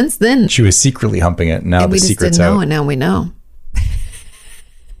 And since then... She was secretly humping it. Now the secret's out. And now we know.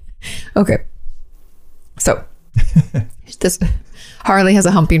 Okay. So this Harley has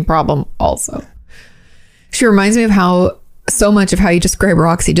a humping problem also. She reminds me of how so much of how you describe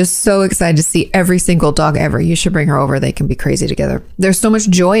Roxy. Just so excited to see every single dog ever. You should bring her over. They can be crazy together. There's so much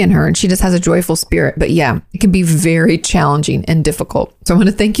joy in her and she just has a joyful spirit. But yeah, it can be very challenging and difficult. So I want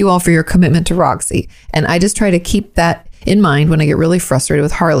to thank you all for your commitment to Roxy. And I just try to keep that in mind when I get really frustrated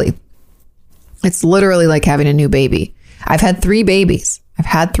with Harley. It's literally like having a new baby. I've had 3 babies. I've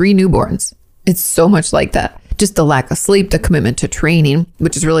had 3 newborns. It's so much like that. Just the lack of sleep, the commitment to training,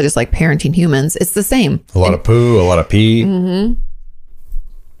 which is really just like parenting humans. It's the same. A lot of poo, a lot of pee. Mm-hmm.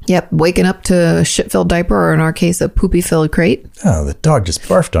 Yep. Waking up to a shit-filled diaper, or in our case, a poopy-filled crate. Oh, the dog just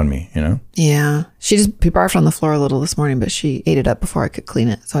barfed on me, you know? Yeah. She barfed on the floor a little this morning, but she ate it up before I could clean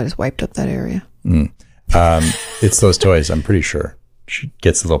it. So I just wiped up that area. It's those toys, I'm pretty sure. She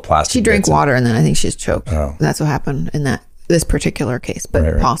gets a little plastic. She drank water and then I think she's choked. Oh. That's what happened in this particular case, but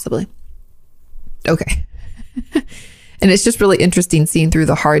right. Possibly. Okay. And it's just really interesting seeing through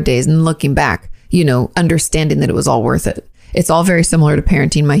the hard days and looking back, you know, understanding that it was all worth it. It's all very similar to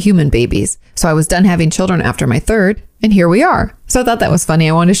parenting my human babies. So I was done having children after my 3rd, and here we are. So I thought that was funny.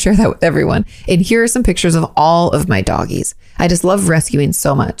 I wanted to share that with everyone. And here are some pictures of all of my doggies. I just love rescuing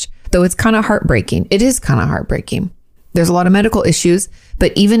so much, though it's kind of heartbreaking. It is kind of heartbreaking. There's a lot of medical issues,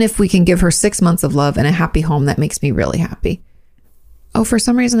 but even if we can give her 6 months of love and a happy home, that makes me really happy. Oh, for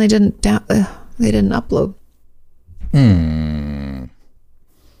some reason they didn't upload.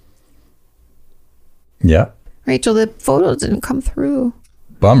 Yeah. Rachel, the photos didn't come through.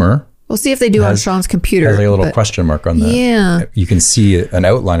 Bummer. We'll see if they do on Sean's computer. Has like a little question mark on the. Yeah. You can see an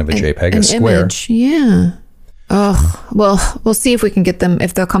outline of a JPEG, a square. Image. Yeah. Oh, well, we'll see if we can get them,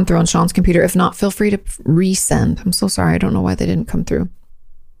 if they'll come through on Sean's computer. If not, feel free to resend. I'm so sorry. I don't know why they didn't come through.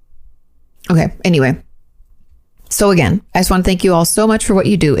 Okay. Anyway. So again, I just want to thank you all so much for what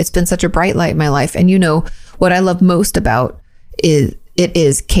you do. It's been such a bright light in my life. And you know, what I love most about is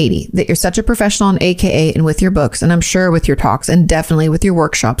Katie, that you're such a professional on AKA and with your books. And I'm sure with your talks and definitely with your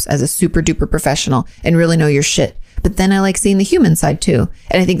workshops as a super duper professional and really know your shit. But then I like seeing the human side too.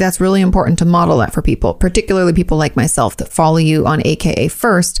 And I think that's really important to model that for people, particularly people like myself that follow you on AKA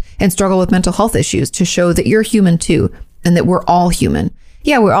first and struggle with mental health issues, to show that you're human too and that we're all human.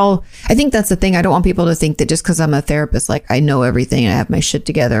 Yeah, I think that's the thing. I don't want people to think that just because I'm a therapist, like I know everything and I have my shit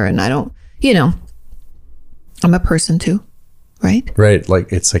together and I don't, you know, I'm a person too, right? Right.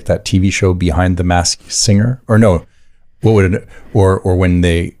 Like it's like that TV show Behind the Masked Singer, or no, what would it, or when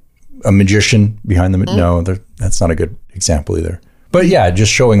a magician behind them. No, that's not a good example either. But yeah,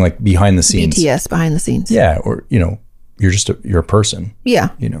 just showing like behind the scenes. BTS, behind the scenes. Yeah. Or, you know, you're a person. Yeah.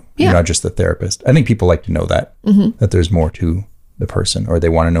 You know, you're not just the therapist. I think people like to know that, that there's more to the person, or they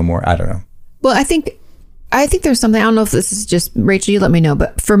want to know more. I don't know. Well, I think there's something, I don't know if this is just, Rachel, you let me know,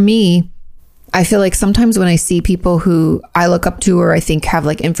 but for me, I feel like sometimes when I see people who I look up to, or I think have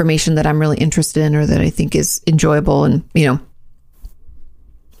like information that I'm really interested in, or that I think is enjoyable, and, you know,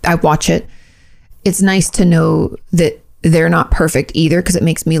 I watch it, it's nice to know that they're not perfect either, because it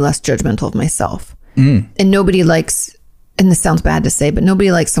makes me less judgmental of myself. And nobody likes, and this sounds bad to say, but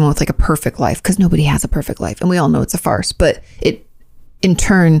nobody likes someone with like a perfect life, because nobody has a perfect life. And we all know it's a farce, but it in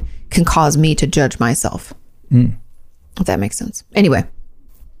turn can cause me to judge myself. If that makes sense. Anyway,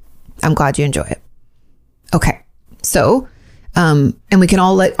 I'm glad you enjoy it. Okay. So, and we can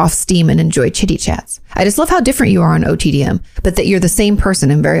all let off steam and enjoy chitty chats. I just love how different you are on OTDM, but that you're the same person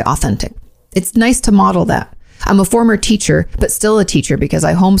and very authentic. It's nice to model that. I'm a former teacher, but still a teacher because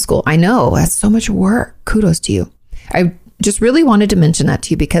I homeschool. I know, that's so much work. Kudos to you. I just really wanted to mention that to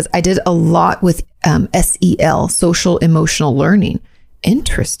you because I did a lot with SEL, social emotional learning.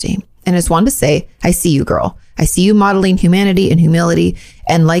 Interesting. And I just wanted to say, I see you, girl. I see you modeling humanity and humility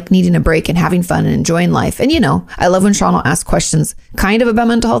and like needing a break and having fun and enjoying life. And, you know, I love when Sean will ask questions kind of about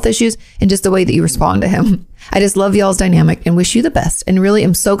mental health issues and just the way that you respond to him. I just love y'all's dynamic and wish you the best. And really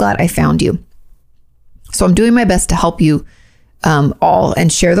am so glad I found you. So I'm doing my best to help you all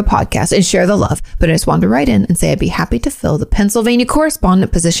and share the podcast and share the love. But I just wanted to write in and say I'd be happy to fill the Pennsylvania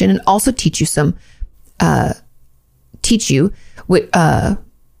correspondent position and also teach you some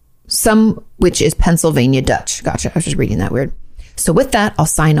which is Pennsylvania Dutch. Gotcha. I was just reading that weird. So with that, I'll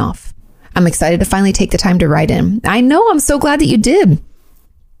sign off. I'm excited to finally take the time to write in. I know, I'm so glad that you did.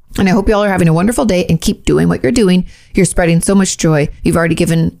 And I hope y'all are having a wonderful day and keep doing what you're doing. You're spreading so much joy. You've already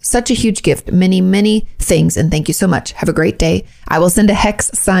given such a huge gift, many, many things. And thank you so much. Have a great day. I will send a hex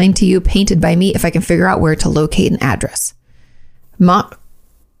sign to you painted by me if I can figure out where to locate an address.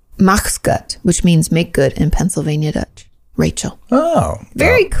 Machsgut, which means make good in Pennsylvania Dutch. Rachel. Oh,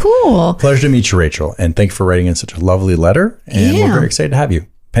 very cool. Pleasure to meet you, Rachel. And thank you for writing in such a lovely letter. And we're very excited to have you.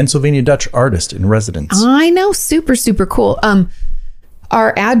 Pennsylvania Dutch artist in residence. I know. Super, super cool.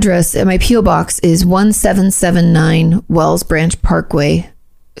 Our address at my P.O. Box is 1779 Wells Branch Parkway,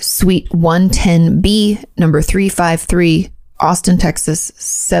 Suite 110B, number 353, Austin, Texas,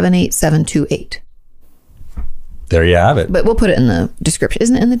 78728. There you have it. But we'll put it in the description.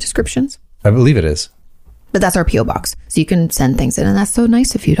 Isn't it in the descriptions? I believe it is. But that's our P.O. Box. So you can send things in, and that's so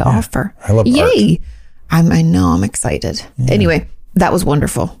nice of you to offer. I love Yay! I know, I'm excited. Yeah. Anyway, that was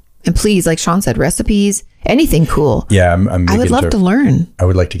wonderful. And please, like Sean said, recipes, anything cool. Yeah, I would love to learn. I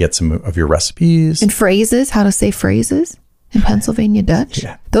would like to get some of your recipes. And phrases, how to say phrases in Pennsylvania Dutch.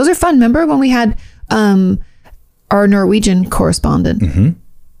 Yeah. Those are fun. Remember when we had our Norwegian correspondent,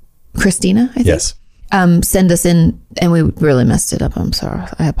 Christina, I think? Yes. Send us in, and we really messed it up. I'm sorry.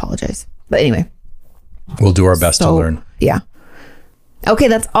 I apologize. But anyway. We'll do our best to learn. Yeah. Okay,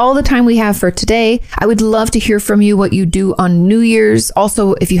 that's all the time we have for today. I would love to hear from you what you do on New Year's.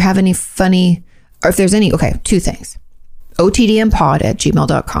 Also, if you have any funny, or if there's any, two things.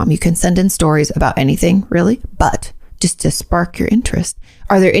 otdmpod@gmail.com. You can send in stories about anything, really, but just to spark your interest.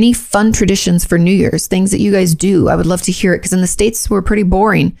 Are there any fun traditions for New Year's, things that you guys do? I would love to hear it, because in the States, we're pretty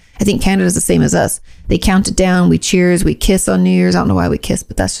boring. I think Canada's the same as us. They count it down, we cheers, we kiss on New Year's. I don't know why we kiss,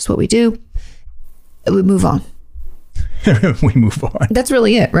 but that's just what we do. We move on. We move on. That's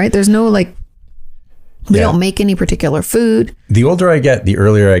really it, right? There's no we don't make any particular food. The older I get, the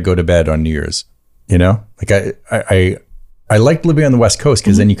earlier I go to bed on New Year's. You know, like I liked living on the West Coast,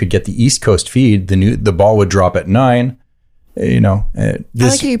 because then you could get the East Coast feed. The ball would drop at 9. You know, I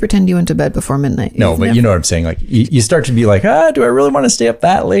like how you pretend you went to bed before midnight. No, but you know what I'm saying. Like you start to be like, do I really want to stay up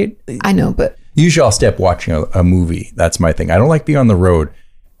that late? I know, but usually I'll stay up watching a movie. That's my thing. I don't like being on the road.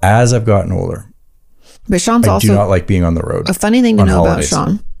 As I've gotten older. But Sean's I also do not like being on the road. A funny thing to know holidays. About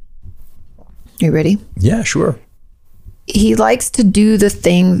Sean. You ready? Yeah, sure. He likes to do the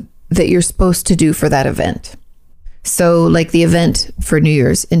thing that you're supposed to do for that event. So like the event for New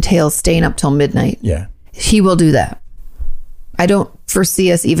Year's entails staying up till midnight. Yeah. He will do that. I don't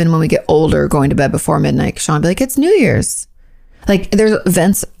foresee us, even when we get older, going to bed before midnight. Sean will be like, it's New Year's. Like there's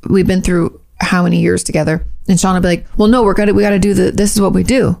events we've been through how many years together. And Sean will be like, well, no, we got to do this is what we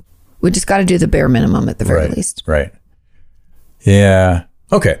do. We just got to do the bare minimum at the very least. Right. Yeah.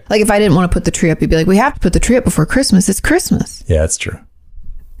 Okay. Like if I didn't want to put the tree up, he'd be like, we have to put the tree up before Christmas. It's Christmas. Yeah, that's true.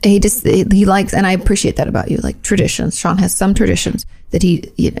 He likes, and I appreciate that about you, like traditions. Sean has some traditions that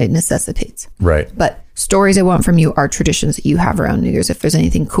he necessitates. Right. But stories I want from you are traditions that you have around New Year's. If there's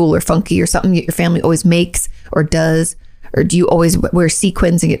anything cool or funky or something that your family always makes or does, or do you always wear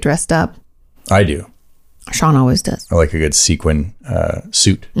sequins and get dressed up? I do. Sean always does. I like a good sequin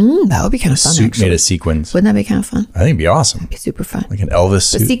suit. That would be kind of fun. Suit actually. made of sequins. Wouldn't that be kind of fun? I think it'd be awesome. It'd be super fun. Like an Elvis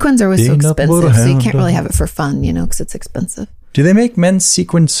suit. But sequins are always so expensive, so you can't really have it for fun, because it's expensive. Do they make men's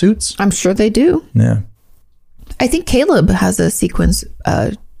sequin suits? I'm sure they do. Yeah. I think Caleb has a sequins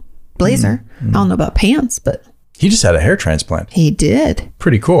blazer. I don't know about pants, but he just had a hair transplant. He did.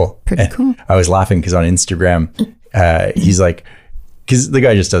 Pretty cool. Pretty cool. I was laughing because on Instagram, he's like, because the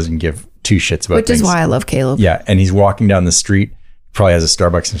guy just doesn't give two shits about Which things. is why I love Caleb. Yeah. And he's walking down the street, probably has a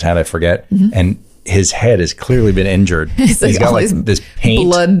Starbucks in his hand, I forget. And his head has clearly been injured. He's got like this paint.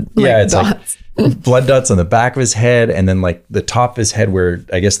 Blood it's dots. like blood dots on the back of his head. And then like the top of his head where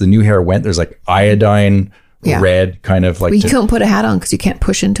I guess the new hair went, there's like iodine red kind of like. Well, you couldn't put a hat on because you can't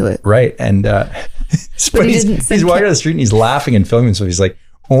push into it. Right. And but he's walking down the street and he's laughing and filming. So he's like,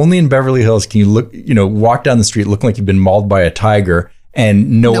 only in Beverly Hills can you walk down the street looking like you've been mauled by a tiger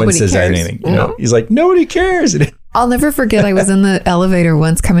and nobody one says cares. Anything. No. He's like, nobody cares. I'll never forget. I was in the elevator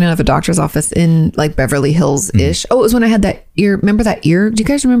once coming out of a doctor's office in like Beverly Hills ish. Oh, it was when I had that ear. Remember that ear? Do you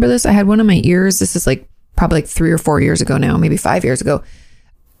guys remember this? I had one of my ears. This is like probably like 3 or 4 years ago now, maybe 5 years ago.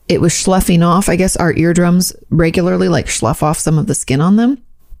 It was sloughing off. I guess our eardrums regularly like slough off some of the skin on them.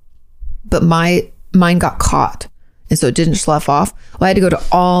 But mine got caught. And so it didn't slough off. Well, I had to go to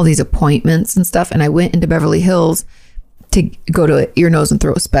all these appointments and stuff. And I went into Beverly Hills to go to an ear, nose, and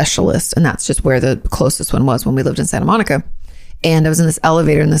throat specialist. And that's just where the closest one was when we lived in Santa Monica. And I was in this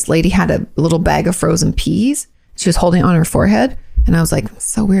elevator and this lady had a little bag of frozen peas. She was holding it on her forehead. And I was like,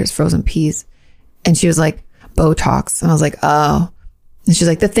 so weird, it's frozen peas. And she was like, Botox. And I was like, oh. And she's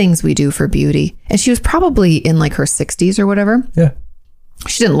like, the things we do for beauty. And she was probably in like her 60s or whatever. Yeah.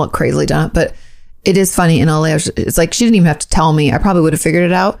 She didn't look crazily done, but it is funny in LA. It's like, she didn't even have to tell me. I probably would have figured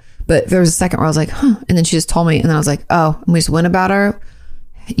it out. But there was a second where I was like, huh. And then she just told me. And then I was like, oh, and we just went about our,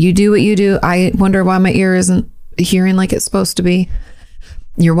 you do what you do. I wonder why my ear isn't hearing like it's supposed to be.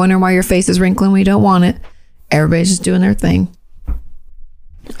 You're wondering why your face is wrinkling when you don't want it. Everybody's just doing their thing.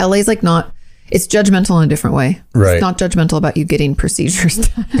 LA's like not, it's judgmental in a different way. Right. It's not judgmental about you getting procedures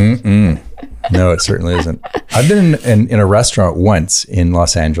done. No, it certainly isn't. I've been in a restaurant once in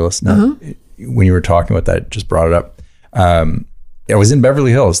Los Angeles. Now, when you were talking about that, just brought it up. I was in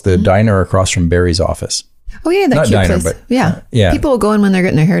Beverly Hills, the diner across from Barry's office. Oh yeah, that Not cute diner, place. but, yeah. yeah. People will go in when they're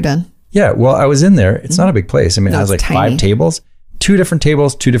getting their hair done. Yeah, well, I was in there. It's not a big place. I mean, No, it has like it's tiny. 5 tables, 2 different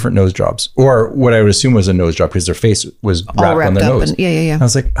tables, 2 different nose jobs, or what I would assume was a nose job because their face was wrapped on the nose. And, yeah. I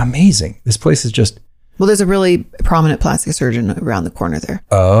was like, amazing. This place is just. Well, there's a really prominent plastic surgeon around the corner there.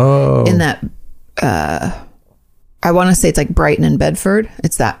 Oh. In that, I want to say it's like Brighton and Bedford.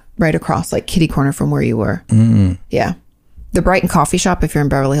 It's that right across, like kitty corner from where you were. Yeah. The Brighton Coffee Shop, if you're in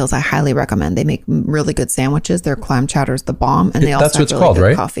Beverly Hills, I highly recommend. They make really good sandwiches. Their clam chowder is the bomb. And they also That's have what it's really called, good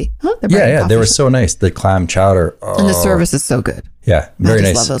right? coffee. Huh? The Yeah, Brighton yeah. Coffee They were Shop. so nice. The clam chowder. Oh. And the service is so good. Yeah, very just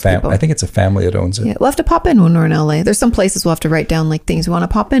nice. love those people. I think it's a family that owns it. Yeah, we'll have to pop in when we're in LA. There's some places we'll have to write down like things we want to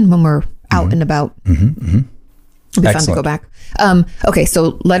pop in when we're out and about. It'll be fun to Excellent. go back. Okay,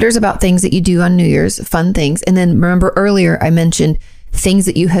 so letters about things that you do on New Year's, fun things. And then remember earlier I mentioned things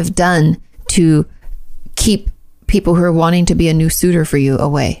that you have done to keep people who are wanting to be a new suitor for you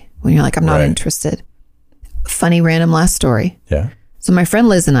away when you're like, I'm not Right. interested. Funny random last story. Yeah. So my friend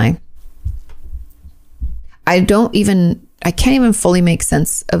Liz and I can't even fully make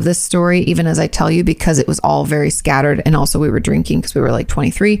sense of this story, even as I tell you, because it was all very scattered. And also we were drinking because we were like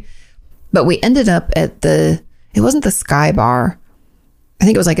 23, but we ended up at it wasn't the Sky Bar. I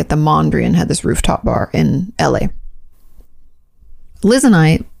think it was like at the Mondrian, had this rooftop bar in LA. Liz and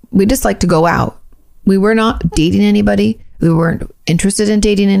I, we just like to go out. We were not dating anybody. We weren't interested in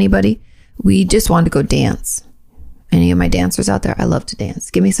dating anybody. We just wanted to go dance. Any of my dancers out there, I love to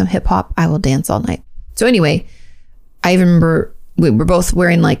dance. Give me some hip hop, I will dance all night. So anyway, I remember we were both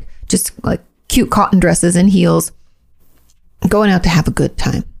wearing like just like cute cotton dresses and heels, going out to have a good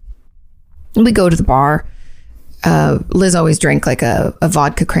time. And we go to the bar. Liz always drank like a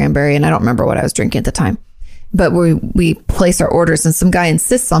vodka cranberry, and I don't remember what I was drinking at the time. But we place our orders, and some guy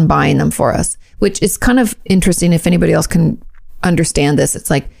insists on buying them for us, which is kind of interesting if anybody else can understand this. It's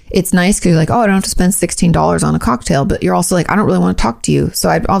like, it's nice because you're like, oh, I don't have to spend $16 on a cocktail, but you're also like, I don't really want to talk to you, so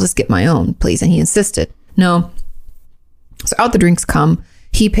I'll just get my own, please. And he insisted. No. So out the drinks come,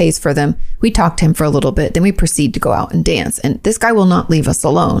 he pays for them. We talk to him for a little bit, then we proceed to go out and dance. And this guy will not leave us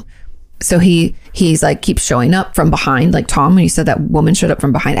alone. So he's like, keeps showing up from behind, like Tom, when you said that woman showed up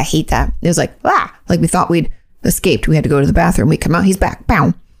from behind. I hate that. It was like, like we thought we'd escaped. We had to go to the bathroom. We come out, he's back.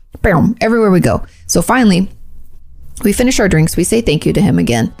 Boom, boom, everywhere we go. So finally, we finish our drinks. We say thank you to him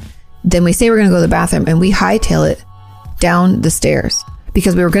again. Then we say we're going to go to the bathroom, and we hightail it down the stairs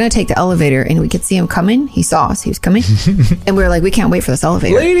because we were going to take the elevator, and we could see him coming. He saw us. He was coming. And we were like, we can't wait for this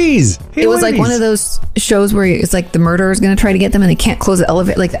elevator. Ladies! Hey, It was like ladies. one of those shows where it's like the murderer is going to try to get them and they can't close the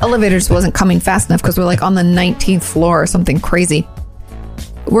elevator. Like the elevator just wasn't coming fast enough because we're like on the 19th floor or something crazy.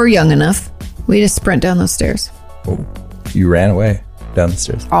 We're young enough. We just sprint down those stairs Oh, you ran away down the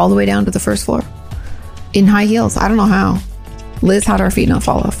stairs. all the way down to the first floor in high heels. I don't know how. Liz, how did our feet not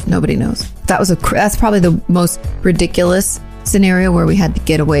fall off? Nobody knows. That's probably the most ridiculous scenario where we had to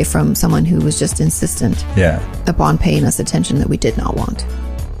get away from someone who was just insistent Yeah. upon paying us attention that we did not want.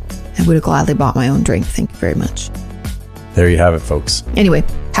 I would have gladly bought my own drink. Thank you very much. There you have it, folks. Anyway,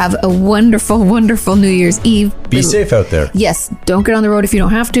 have a wonderful, wonderful New Year's Eve. Be safe out there. Yes, don't get on the road if you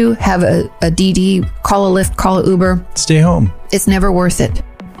don't have to. Have a DD, call a Lyft, call a Uber. Stay home. It's never worth it.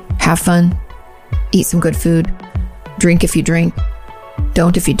 Have fun. Eat some good food. Drink if you drink.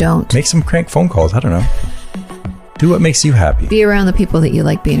 Don't if you don't. Make some crank phone calls. I don't know. Do what makes you happy. Be around the people that you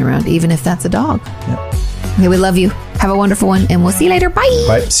like being around, even if that's a dog. Yeah. Okay, we love you. Have a wonderful one, and we'll see you later. Bye.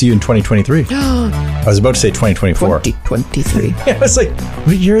 Bye. See you in 2023. I was about to say 2024. 2023. Yeah, I was like,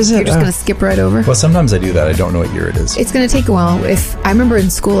 what year is it? You're just going to skip right over? Well, sometimes I do that. I don't know what year it is. It's going to take a while. If I remember in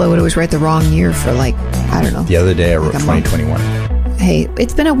school, I would always write the wrong year for like, I don't know. The other day I wrote Like a month. 2021. Hey,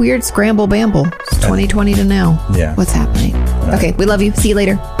 it's been a weird scramble bamble. It's 2020 to now. Yeah. What's happening? Okay, we love you. See you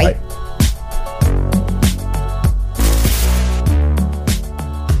later. Bye. Bye.